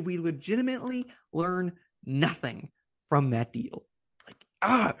legitimately learn nothing from that deal? Like,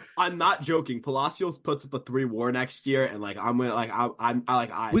 I'm not joking. Palacios puts up a 3 WAR next year, and like I'm gonna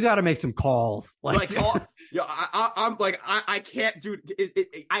like we got to make some calls. like all, yo, I'm like I can't, dude.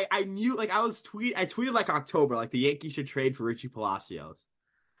 I knew like I tweeted like October, like the Yankees should trade for Richie Palacios.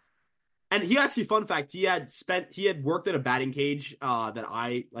 And he actually, fun fact, he had worked at a batting cage that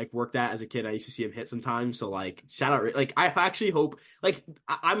I like worked at as a kid. I used to see him hit sometimes. So like shout out, like I actually hope, like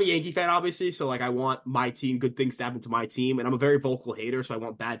I'm a Yankee fan obviously, so like I want my team, good things to happen to my team, and I'm a very vocal hater, so I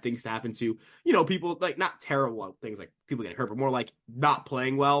want bad things to happen to people, like not terrible things like people getting hurt, but more like not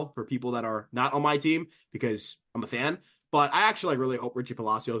playing well for people that are not on my team because I'm a fan. But I actually like really hope Richie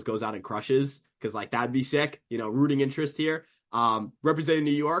Palacios goes out and crushes because like that'd be sick. Rooting interest here, representing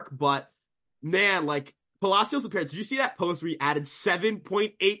New York, but. Man, like Palacios appearance. Did you see that post where he added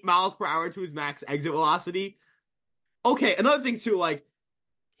 7.8 miles per hour to his max exit velocity? Okay, another thing too, like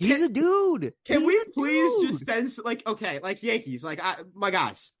he's a dude. Can we please just send like okay, like Yankees, like my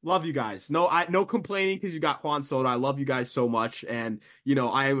guys, love you guys. No complaining because you got Juan Soto. I love you guys so much, and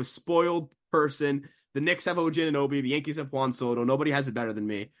I am a spoiled person. The Knicks have OG Anunoby, the Yankees have Juan Soto. Nobody has it better than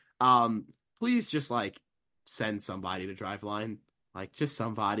me. Please just like send somebody to Driveline. Like, just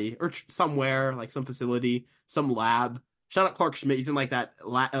somebody, or somewhere, like some facility, some lab. Shout out Clark Schmidt. He's in, like, that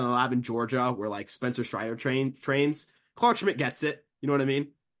lab in Georgia where, like, Spencer Strider trains. Clark Schmidt gets it. You know what I mean?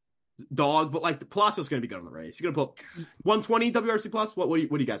 Dog. But, like, the Palacios going to be good on the Rays. He's going to pull up 120 WRC plus? What do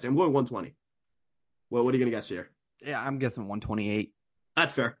you guys say? I'm going 120. What are you going to guess here? Yeah, I'm guessing 128.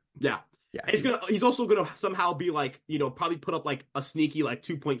 That's fair. Yeah. Yeah. And he's also going to somehow be, like, probably put up, like, a sneaky, like,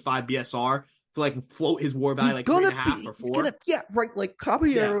 2.5 BSR. To like float his WAR value like 3.5 or 4. Yeah, right. Like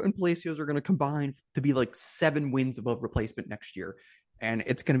Caballero and Palacios are gonna combine to be like 7 wins above replacement next year, and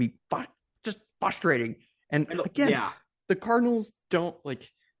it's gonna be just frustrating. And again, the Cardinals don't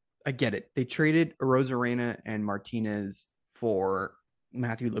like. I get it. They traded Arozarena and Martinez for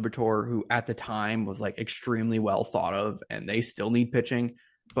Matthew Liberatore, who at the time was like extremely well thought of, and they still need pitching.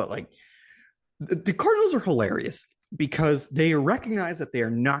 But like the Cardinals are hilarious. Because they recognize that they are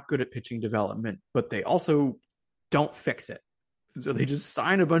not good at pitching development, but they also don't fix it. So they just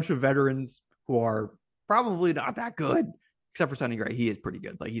sign a bunch of veterans who are probably not that good, except for Sonny Gray. He is pretty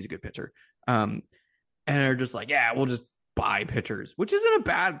good. Like, he's a good pitcher. And they're just like, yeah, we'll just buy pitchers, which isn't a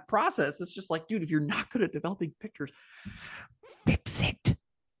bad process. It's just like, dude, if you're not good at developing pitchers, fix it.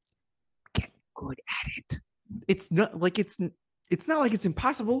 Get good at it. It's not like it's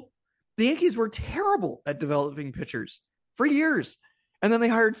impossible. The Yankees were terrible at developing pitchers for years. And then they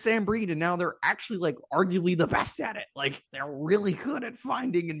hired Sam Breed, and now they're actually like arguably the best at it. Like, they're really good at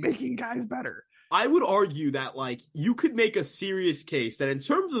finding and making guys better. I would argue that like you could make a serious case that in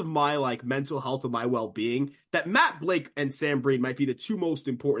terms of my like mental health and my well-being, that Matt Blake and Sam Breed might be the two most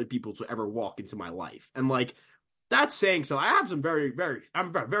important people to ever walk into my life. And like that's saying so. I have some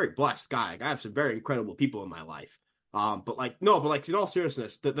I'm a very blessed guy. I have some very incredible people in my life. But in all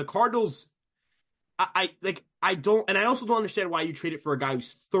seriousness, the Cardinals, I don't, and I also don't understand why you trade it for a guy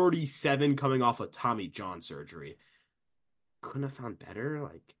who's 37 coming off of Tommy John surgery. Couldn't have found better.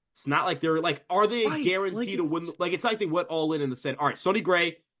 Like, it's not like they're like, are they guaranteed to win? Like, it's not like they went all in and said, all right, Sonny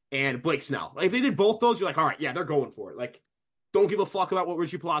Gray and Blake Snell. Like, if they did both those, you're like, all right, yeah, they're going for it. Like, don't give a fuck about what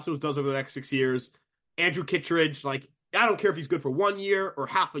Richie Palacios does over the next 6 years. Andrew Kittredge, like, I don't care if he's good for 1 year or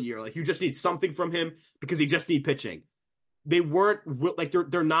half a year. Like, you just need something from him because they just need pitching. They weren't like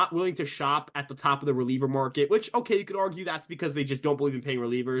they're not willing to shop at the top of the reliever market, which, okay, you could argue that's because they just don't believe in paying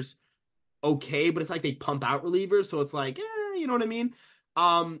relievers. Okay, but it's like they pump out relievers, so it's like, you know what I mean?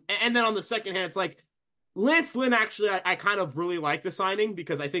 And then on the second hand, it's like Lance Lynn, actually, I kind of really like the signing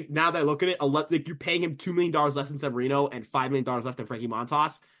because I think now that I look at it, like you're paying him $2 million less than Severino and $5 million less than Frankie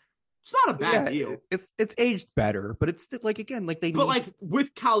Montas. It's not a bad deal. It's aged better, but it's still, like, again, like But like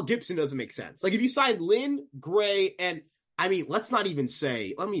with Kyle Gibson doesn't make sense. Like if you sign Lynn, Gray, and I mean, let's not even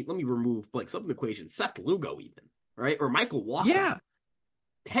say, let me remove like some of the equation, Seth Lugo even, right? Or Michael Walker. Yeah.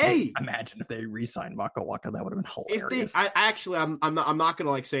 Hey, imagine if they re-signed Waka Waka, that would have been hilarious. I'm not gonna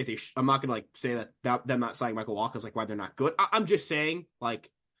like say I'm not gonna like say that them not signing Michael Walker is like why they're not good. I'm just saying,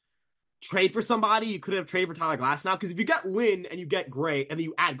 like, trade for somebody. You could have traded for Tyler Glasnow, because if you get Lynn and you get Gray and then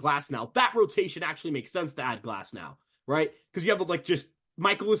you add Glasnow, that rotation actually makes sense to add Glasnow, right? Because you have like just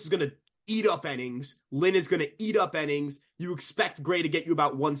Michaelis is gonna eat up innings, Lynn is gonna eat up innings. You expect Gray to get you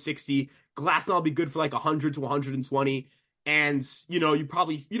about 160. Glasnow will be good for like 100 to 120. And, you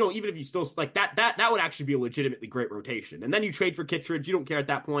probably, even if you still like that would actually be a legitimately great rotation. And then you trade for Kittredge. You don't care at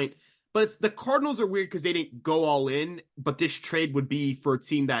that point. But the Cardinals are weird because they didn't go all in. But this trade would be for a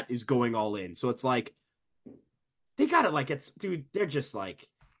team that is going all in. So it's like, they got it. Like, they're just like,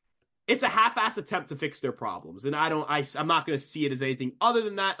 it's a half-ass attempt to fix their problems. And I'm not going to see it as anything other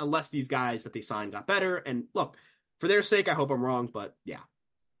than that unless these guys that they signed got better. And look, for their sake, I hope I'm wrong. But yeah.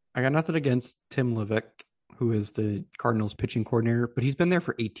 I got nothing against Tim Levick, who is the Cardinals pitching coordinator, but he's been there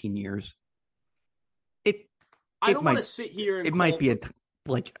for 18 years. I don't want to sit here and it might be I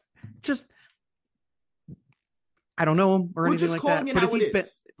don't know him or anything like that.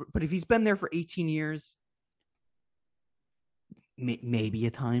 But if he's been there for 18 years, maybe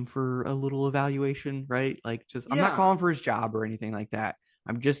a time for a little evaluation, right? Like, I'm not calling for his job or anything like that.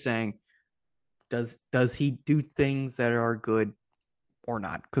 I'm just saying, does he do things that are good or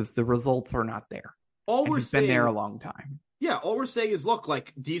not? Because the results are not there. He's been there a long time. Yeah, all we're saying is, look,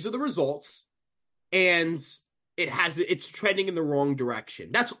 like, these are the results, and it's trending in the wrong direction.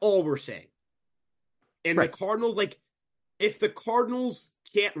 That's all we're saying. And right. The Cardinals, like, if the Cardinals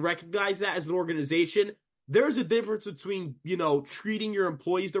can't recognize that as an organization, there's a difference between, treating your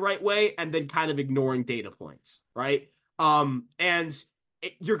employees the right way and then kind of ignoring data points, right?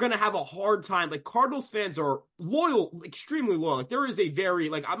 You're going to have a hard time. Like, Cardinals fans are loyal, extremely loyal. Like, there is a very,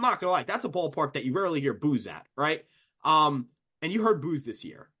 like, I'm not going to lie, that's a ballpark that you rarely hear boos at, right? And you heard boos this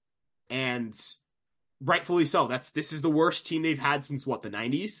year. And rightfully so. This is the worst team they've had since, the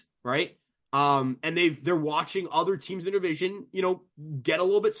 90s, right? And they're watching other teams in their division, get a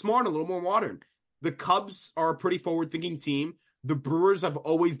little bit smart, a little more modern. The Cubs are a pretty forward-thinking team. The Brewers have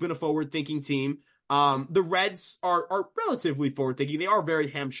always been a forward-thinking team. The Reds are relatively forward-thinking. They are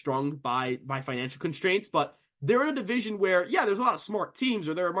very hamstrung by financial constraints, but they're in a division where, there's a lot of smart teams,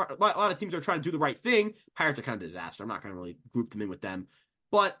 or there are a lot of teams that are trying to do the right thing. Pirates are kind of a disaster. I'm not going to really group them in with them.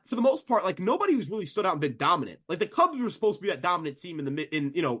 But for the most part, like, nobody who's really stood out and been dominant. Like, the Cubs were supposed to be that dominant team in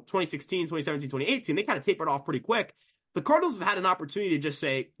 2016, 2017, 2018. They kind of tapered off pretty quick. The Cardinals have had an opportunity to just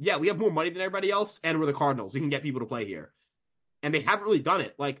say, yeah, we have more money than everybody else, and we're the Cardinals. We can get people to play here. And they haven't really done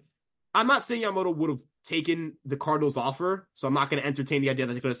it. Like, I'm not saying Yamamoto would have taken the Cardinals' offer, so I'm not going to entertain the idea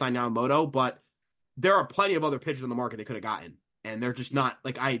that they could have signed Yamamoto, but there are plenty of other pitchers on the market they could have gotten. And they're just not,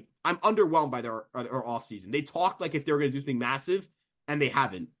 like, I'm underwhelmed by their offseason. They talked like if they were going to do something massive, and they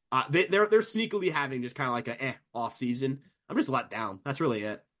haven't. They're sneakily having just kind of like a offseason. I'm just let down. That's really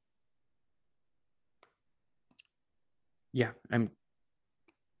it. Yeah, I'm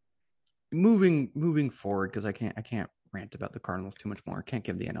moving forward because I can't rant about the Cardinals too much more. I can't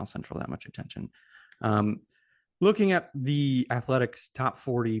give the NL Central that much attention. Looking at the Athletics top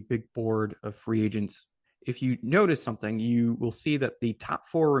 40 big board of free agents, if you notice something, you will see that the top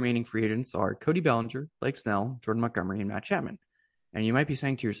 4 remaining free agents are Cody Bellinger, Blake Snell, Jordan Montgomery, and Matt Chapman. And you might be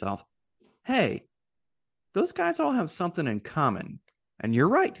saying to yourself, hey, those guys all have something in common. And you're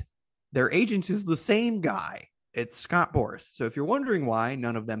right. Their agent is the same guy. It's Scott Boras. So if you're wondering why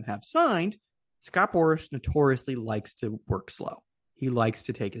none of them have signed, Scott Boras notoriously likes to work slow. He likes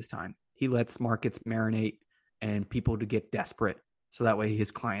to take his time. He lets markets marinate and people to get desperate so that way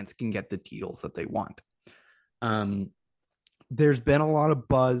his clients can get the deals that they want. There's been a lot of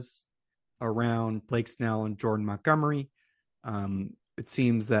buzz around Blake Snell and Jordan Montgomery. It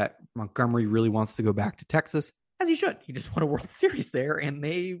seems that Montgomery really wants to go back to Texas, as he should. He just won a World Series there, and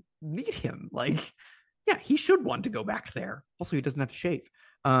they need him. Like, yeah, he should want to go back there. Also, he doesn't have to shave,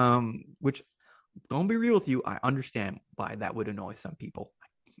 which, don't be real with you, I understand why that would annoy some people.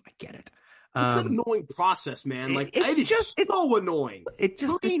 I get it. It's an annoying process, man. Like it's it is so annoying. It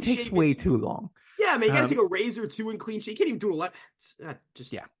takes way too long. Yeah, man, you gotta take a razor too and clean shave. You can't even do it.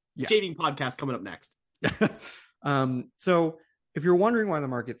 Shaving podcast coming up next. So if you're wondering why the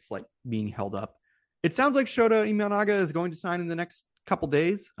market's like being held up, it sounds like Shota Imanaga is going to sign in the next couple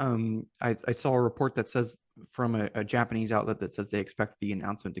days. I saw a report that says from a Japanese outlet that says they expect the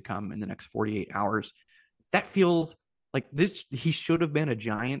announcement to come in the next 48 hours. That feels like this. He should have been a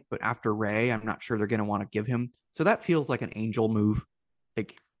Giant, but after Ray, I'm not sure they're going to want to give him. So that feels like an Angel move.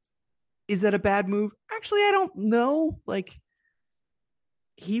 Like, is that a bad move? Actually, I don't know. Like,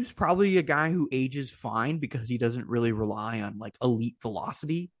 he's probably a guy who ages fine because he doesn't really rely on like elite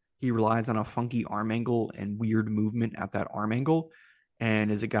velocity. He relies on a funky arm angle and weird movement at that arm angle,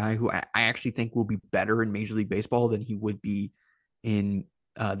 and is a guy who I actually think will be better in Major League Baseball than he would be in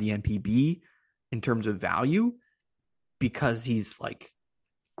the NPB in terms of value, because he's like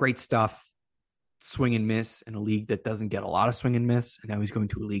great stuff, swing and miss in a league that doesn't get a lot of swing and miss, and now he's going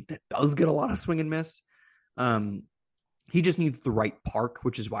to a league that does get a lot of swing and miss. He just needs the right park,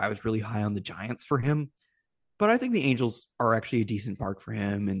 which is why I was really high on the Giants for him. But I think the Angels are actually a decent park for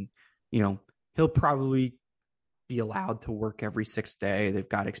him. And, you know, he'll probably be allowed to work every 6th day. They've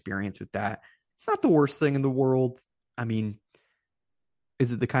got experience with that. It's not the worst thing in the world. I mean,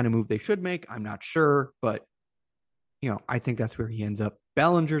 is it the kind of move they should make? I'm not sure. But, you know, I think that's where he ends up.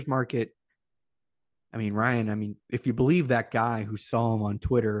 Bellinger's market. I mean, Ryan, if you believe that guy who saw him on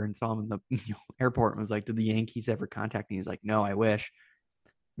Twitter and saw him in the airport and was like, did the Yankees ever contact me? He's like, no, I wish.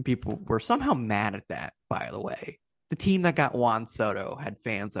 And people were somehow mad at that, by the way. The team that got Juan Soto had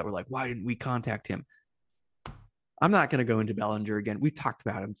fans that were like, why didn't we contact him? I'm not going to go into Bellinger again. We've talked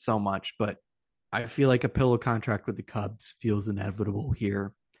about him so much, but I feel like a pillow contract with the Cubs feels inevitable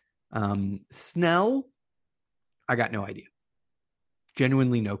here. Snell, I got no idea.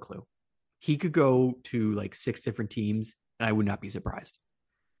 Genuinely no clue. He could go to like 6 different teams and I would not be surprised.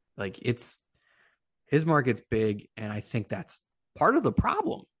 Like, his market's big, and I think that's part of the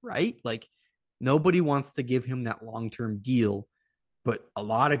problem, right? Like, nobody wants to give him that long-term deal, but a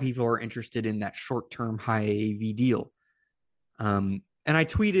lot of people are interested in that short-term high AAV deal. And I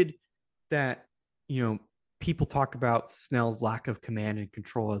tweeted that, you know, people talk about Snell's lack of command and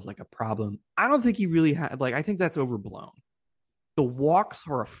control as like a problem. I don't think he really had, like, I think that's overblown. The walks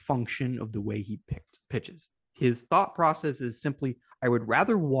are a function of the way he pitches. His thought process is simply, I would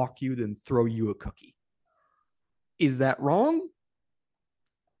rather walk you than throw you a cookie. Is that wrong?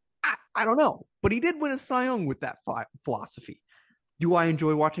 I don't know. But he did win a Cy Young with that philosophy. Do I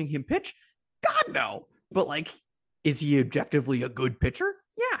enjoy watching him pitch? God, no. But, like, is he objectively a good pitcher?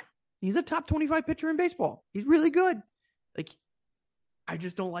 Yeah. He's a top 25 pitcher in baseball. He's really good. Like, I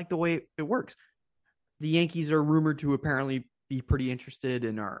just don't like the way it works. The Yankees are rumored to apparently be pretty interested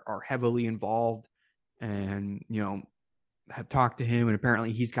and are heavily involved, and, you know, have talked to him, and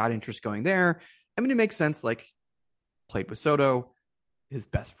apparently he's got interest going there. I mean, it makes sense. Like, played with Soto, his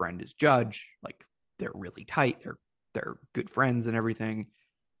best friend is Judge. Like, they're really tight. They're good friends and everything.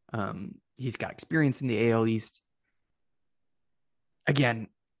 He's got experience in the AL East. Again,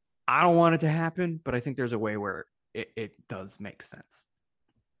 I don't want it to happen, but I think there's a way where it does make sense.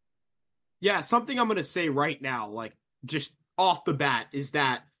 Yeah, something I'm going to say right now, like, just off the bat, is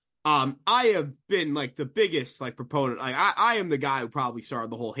that I have been like the biggest like proponent. Like, I am the guy who probably started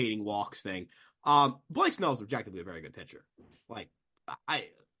the whole hating walks thing. Blake Snell's objectively a very good pitcher. Like,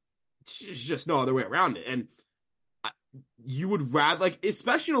 there's just no other way around it. And you would rather, like,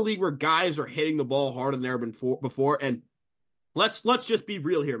 especially in a league where guys are hitting the ball harder than ever before. And let's just be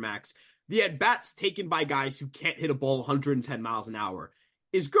real here, Max. The at bats taken by guys who can't hit a ball 110 miles an hour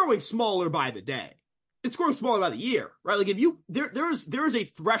is growing smaller by the day. It's growing smaller by the year, right? Like, if you there is a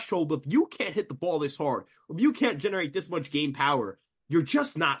threshold of, you can't hit the ball this hard, or if you can't generate this much game power, you're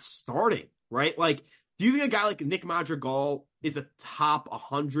just not starting, right? Like, do you think a guy like Nick Madrigal is a top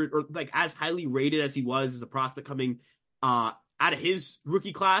 100 or like as highly rated as he was as a prospect coming out of his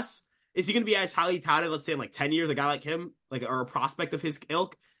rookie class? Is he going to be as highly touted, let's say, in like 10 years, a guy like him, like, or a prospect of his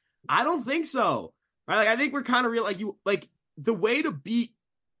ilk? I don't think so, right? Like, I think we're kind of real, like the way to beat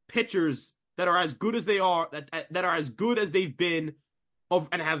pitchers that are as good as they are, that are as good as they've been,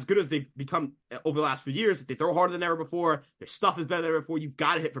 and as good as they've become over the last few years. They throw harder than ever before. Their stuff is better than ever before. You've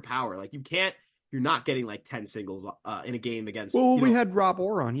got to hit for power. Like, you're not getting like 10 singles in a game against. Well, we had Rob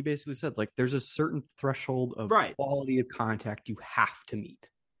Orr on. He basically said, like, there's a certain threshold of quality of contact you have to meet.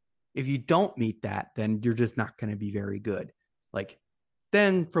 If you don't meet that, then you're just not going to be very good. Like,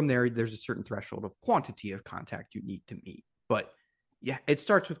 then from there's a certain threshold of quantity of contact you need to meet. But yeah, it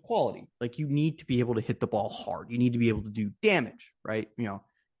starts with quality. Like, you need to be able to hit the ball hard. You need to be able to do damage, right? You know,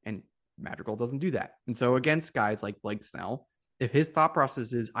 and Madrigal doesn't do that. And so against guys like Blake Snell, if his thought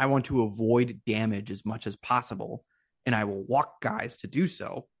process is, I want to avoid damage as much as possible, and I will walk guys to do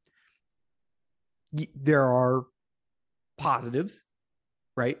so, there are positives,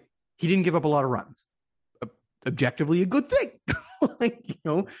 right? He didn't give up a lot of runs. Objectively, a good thing.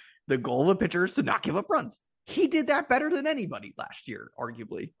 The goal of a pitcher is to not give up runs. He did that better than anybody last year,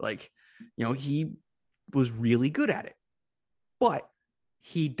 arguably. He was really good at it. But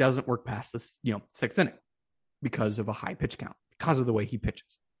he doesn't work past this, sixth inning because of a high pitch count, because of the way he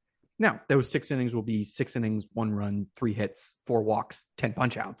pitches. Now, those 6 innings will be 6 innings, 1 run, 3 hits, 4 walks, 10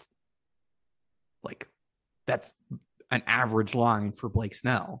 punch outs. That's an average line for Blake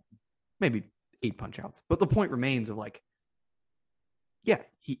Snell. Maybe 8 punch outs. But the point remains of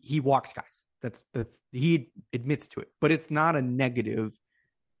he walks guys. That's he admits to it. But it's not a negative.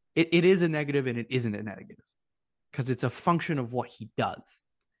 It is a negative and it isn't a negative. Because it's a function of what he does.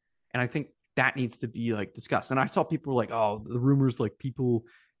 And I think that needs to be discussed. And I saw people were the rumors people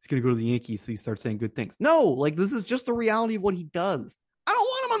he's gonna go to the Yankees, so he starts saying good things. No, this is just the reality of what he does. I don't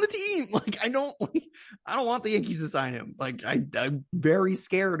want him on the team. I don't want the Yankees to sign him. I'm very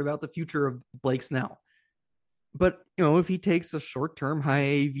scared about the future of Blake Snell. But if he takes a short-term high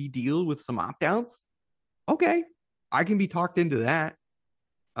AAV deal with some opt-outs, okay, I can be talked into that.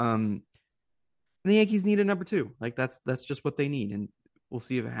 The Yankees need a number 2. That's just what they need, and we'll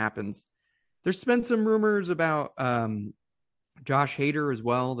see if it happens. There's been some rumors about Josh Hader as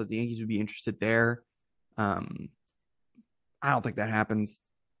well, that the Yankees would be interested there. I don't think that happens.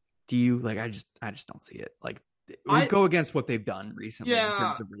 Do you? I just don't see it. It would go against what they've done recently in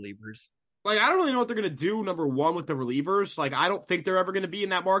terms of relievers. I don't really know what they're going to do, number one, with the relievers. I don't think they're ever going to be in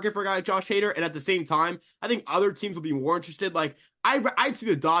that market for a guy like Josh Hader. And at the same time, I think other teams will be more interested. I'd see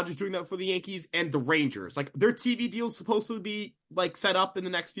the Dodgers doing that for the Yankees and the Rangers. Their TV deal's supposed to be, set up in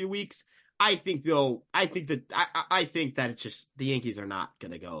the next few weeks. I think that it's just the Yankees are not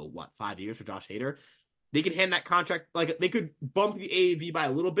going to go, 5 years for Josh Hader. They could hand that contract, they could bump the AAV by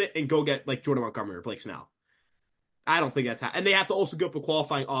a little bit and go get, Jordan Montgomery or Blake Snell. I don't think that's and they have to also give up a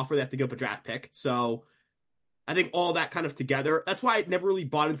qualifying offer. They have to give up a draft pick. So I think all that kind of together. That's why I never really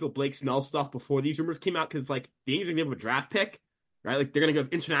bought into the Blake Snell stuff before these rumors came out, because the Yankees are going to give up a draft pick, right? They're going to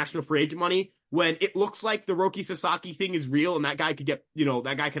give international free agent money when it looks like the Roki Sasaki thing is real and that guy could get,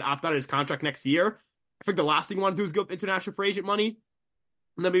 that guy could opt out of his contract next year. I think the last thing you want to do is give up international free agent money.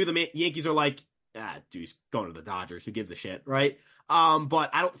 And then maybe the Yankees are dude, he's going to the Dodgers. Who gives a shit, right? But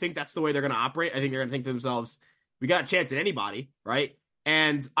I don't think that's the way they're going to operate. I think they're going to think to themselves, we got a chance at anybody, right?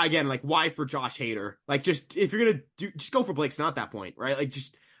 And again, why for Josh Hader? Just if you're gonna just go for Blake Snell at that point, right?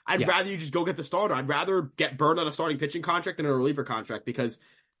 I'd rather you just go get the starter. I'd rather get burned on a starting pitching contract than a reliever contract, because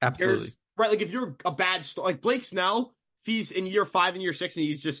absolutely right. If you're a bad Blake Snell, if he's in year 5 and year 6 and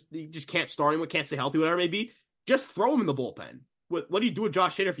he just can't start him, can't stay healthy, whatever it may be, just throw him in the bullpen. What do you do with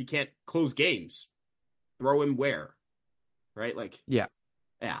Josh Hader if he can't close games? Throw him where, right? Yeah.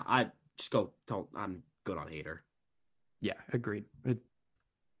 I just go. I'm good on Hader. Yeah, agreed. It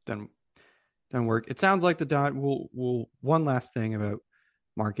doesn't work. It sounds like the Dodgers will. One last thing about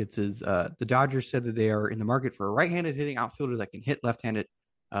markets is the Dodgers said that they are in the market for a right-handed hitting outfielder that can hit left-handed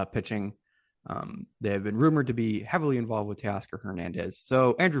pitching. They have been rumored to be heavily involved with Teoscar Hernandez.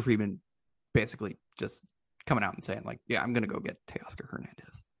 So Andrew Friedman basically just coming out and saying yeah, I'm going to go get Teoscar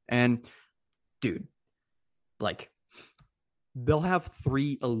Hernandez. And dude, they'll have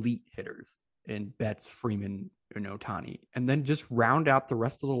 3 elite hitters in Betts, Freeman, and Ohtani, and then just round out the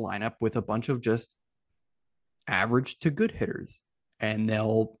rest of the lineup with a bunch of just average to good hitters. And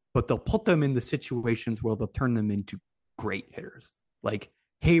they'll put them in the situations where they'll turn them into great hitters.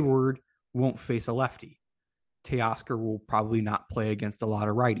 Hayward won't face a lefty. Teoscar will probably not play against a lot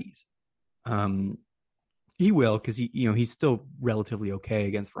of righties. He will, because he's still relatively okay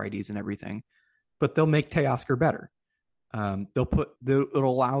against righties and everything, but they'll make Teoscar better. It'll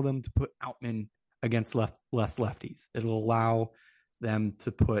allow them to put Outman against less lefties. It'll allow them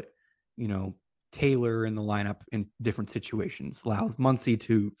to put, Taylor in the lineup in different situations. Allows Muncy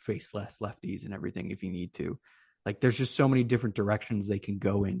to face less lefties and everything if you need to. There's just so many different directions they can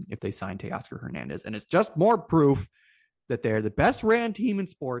go in if they sign Teoscar Hernandez. And it's just more proof that they're the best ran team in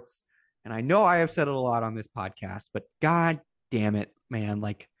sports. And I know I have said it a lot on this podcast, but God damn it, man.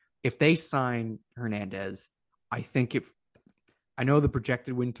 If they sign Hernandez, I know the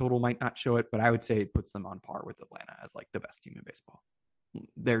projected win total might not show it, but I would say it puts them on par with Atlanta as the best team in baseball.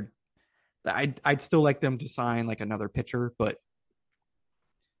 I'd still like them to sign another pitcher, but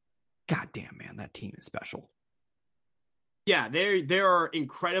God damn, man, that team is special. Yeah, they are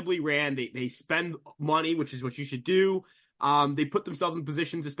incredibly ran. They spend money, which is what you should do. They put themselves in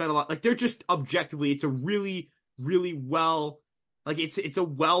position to spend a lot. Like they're just objectively, it's a really, really well, like it's a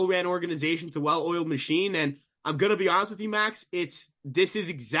well-ran organization. It's a well-oiled machine. And I'm gonna be honest with you, Max. This is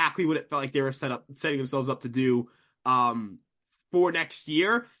exactly what it felt like they were setting themselves up to do for next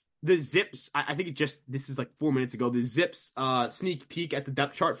year. The Zips, I think this is like 4 minutes ago. The Zips sneak peek at the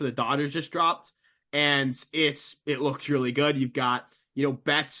depth chart for the Dodgers just dropped, and it looks really good. You've got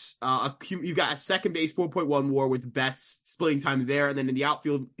Betts. You've got at second base 4.1 WAR with Betts splitting time there, and then in the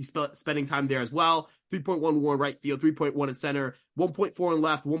outfield he's spending time there as well. 3.1 WAR in right field, 3.1 at center, 1.4 in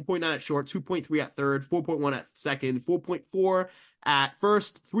left, 1.9 at short, 2.3 at third, 4.1 at second, 4.4 at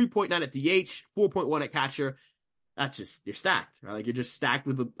first, 3.9 at DH, 4.1 at catcher. That's just, you're stacked, right? Like you're just stacked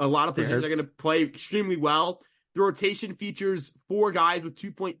with a lot of positions that are going to play extremely well. The rotation features 4 guys with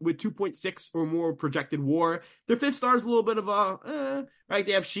 2.6 or more projected WAR. Their fifth star is a little bit of right.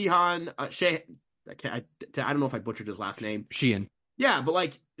 They have Sheehan. I don't know if I butchered his last name. Sheehan. Yeah, but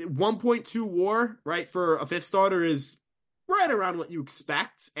like 1.2 WAR, right, for a fifth starter is right around what you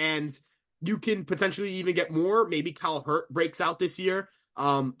expect, and you can potentially even get more. Maybe Kyle Hurt breaks out this year.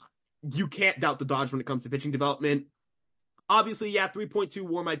 You can't doubt the Dodgers when it comes to pitching development. Obviously, yeah, 3.2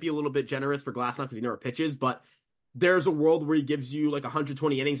 WAR might be a little bit generous for Glasnow because he never pitches, but there's a world where he gives you like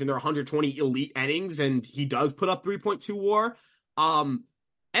 120 innings and there are 120 elite innings, and he does put up 3.2 WAR.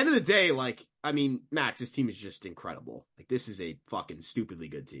 End of the day, like, I mean, Max, this team is just incredible. Like, this is a fucking stupidly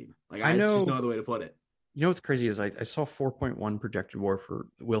good team. Like, I know. It's just no other way to put it. You know what's crazy is I saw 4.1 projected WAR for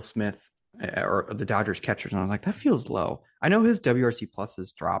Will Smith or the Dodgers catchers, and I was like, that feels low. I know his WRC plus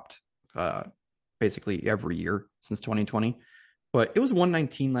has dropped basically every year since 2020, but it was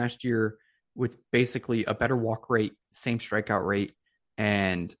 119 last year with basically a better walk rate, same strikeout rate,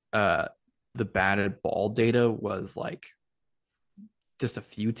 and the batted ball data was like just a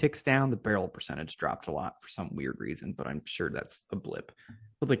few ticks down. The barrel percentage dropped a lot for some weird reason, but I'm sure that's a blip.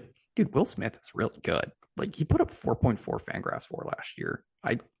 But like, dude, Will Smith is really good. Like, he put up 4.4 Fangraphs WAR last year.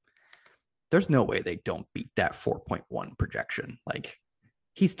 There's no way they don't beat that 4.1 projection. Like,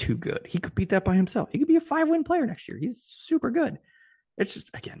 he's too good. He could beat that by himself. He could be a 5-win player next year. He's super good. It's just,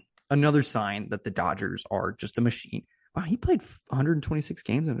 again, another sign that the Dodgers are just a machine. Wow, he played 126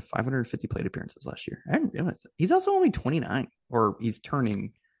 games and 550 plate appearances last year. I didn't realize that. He's also only 29, or he's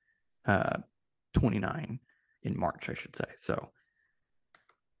turning 29 in March, I should say. So,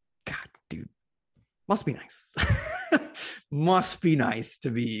 God, dude, must be nice. Must be nice to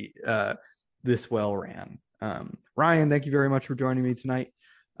be this well ran. Ryan, thank you very much for joining me tonight.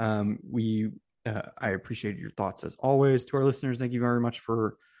 I appreciate your thoughts as always. To our listeners, thank you very much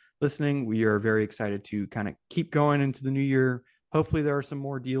for listening. We are very excited to kind of keep going into the new year. Hopefully there are some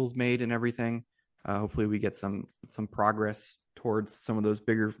more deals made and everything. Hopefully we get some progress towards some of those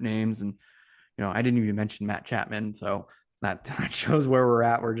bigger names. And, I didn't even mention Matt Chapman. So that shows where we're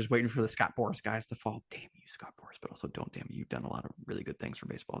at. We're just waiting for the Scott Boras guys to fall. Damn you, Scott Boras, but also don't damn you. You've done a lot of really good things for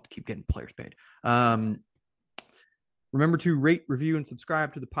baseball to keep getting players paid. Remember to rate, review, and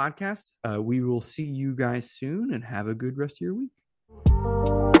subscribe to the podcast. We will see you guys soon, and have a good rest of your week.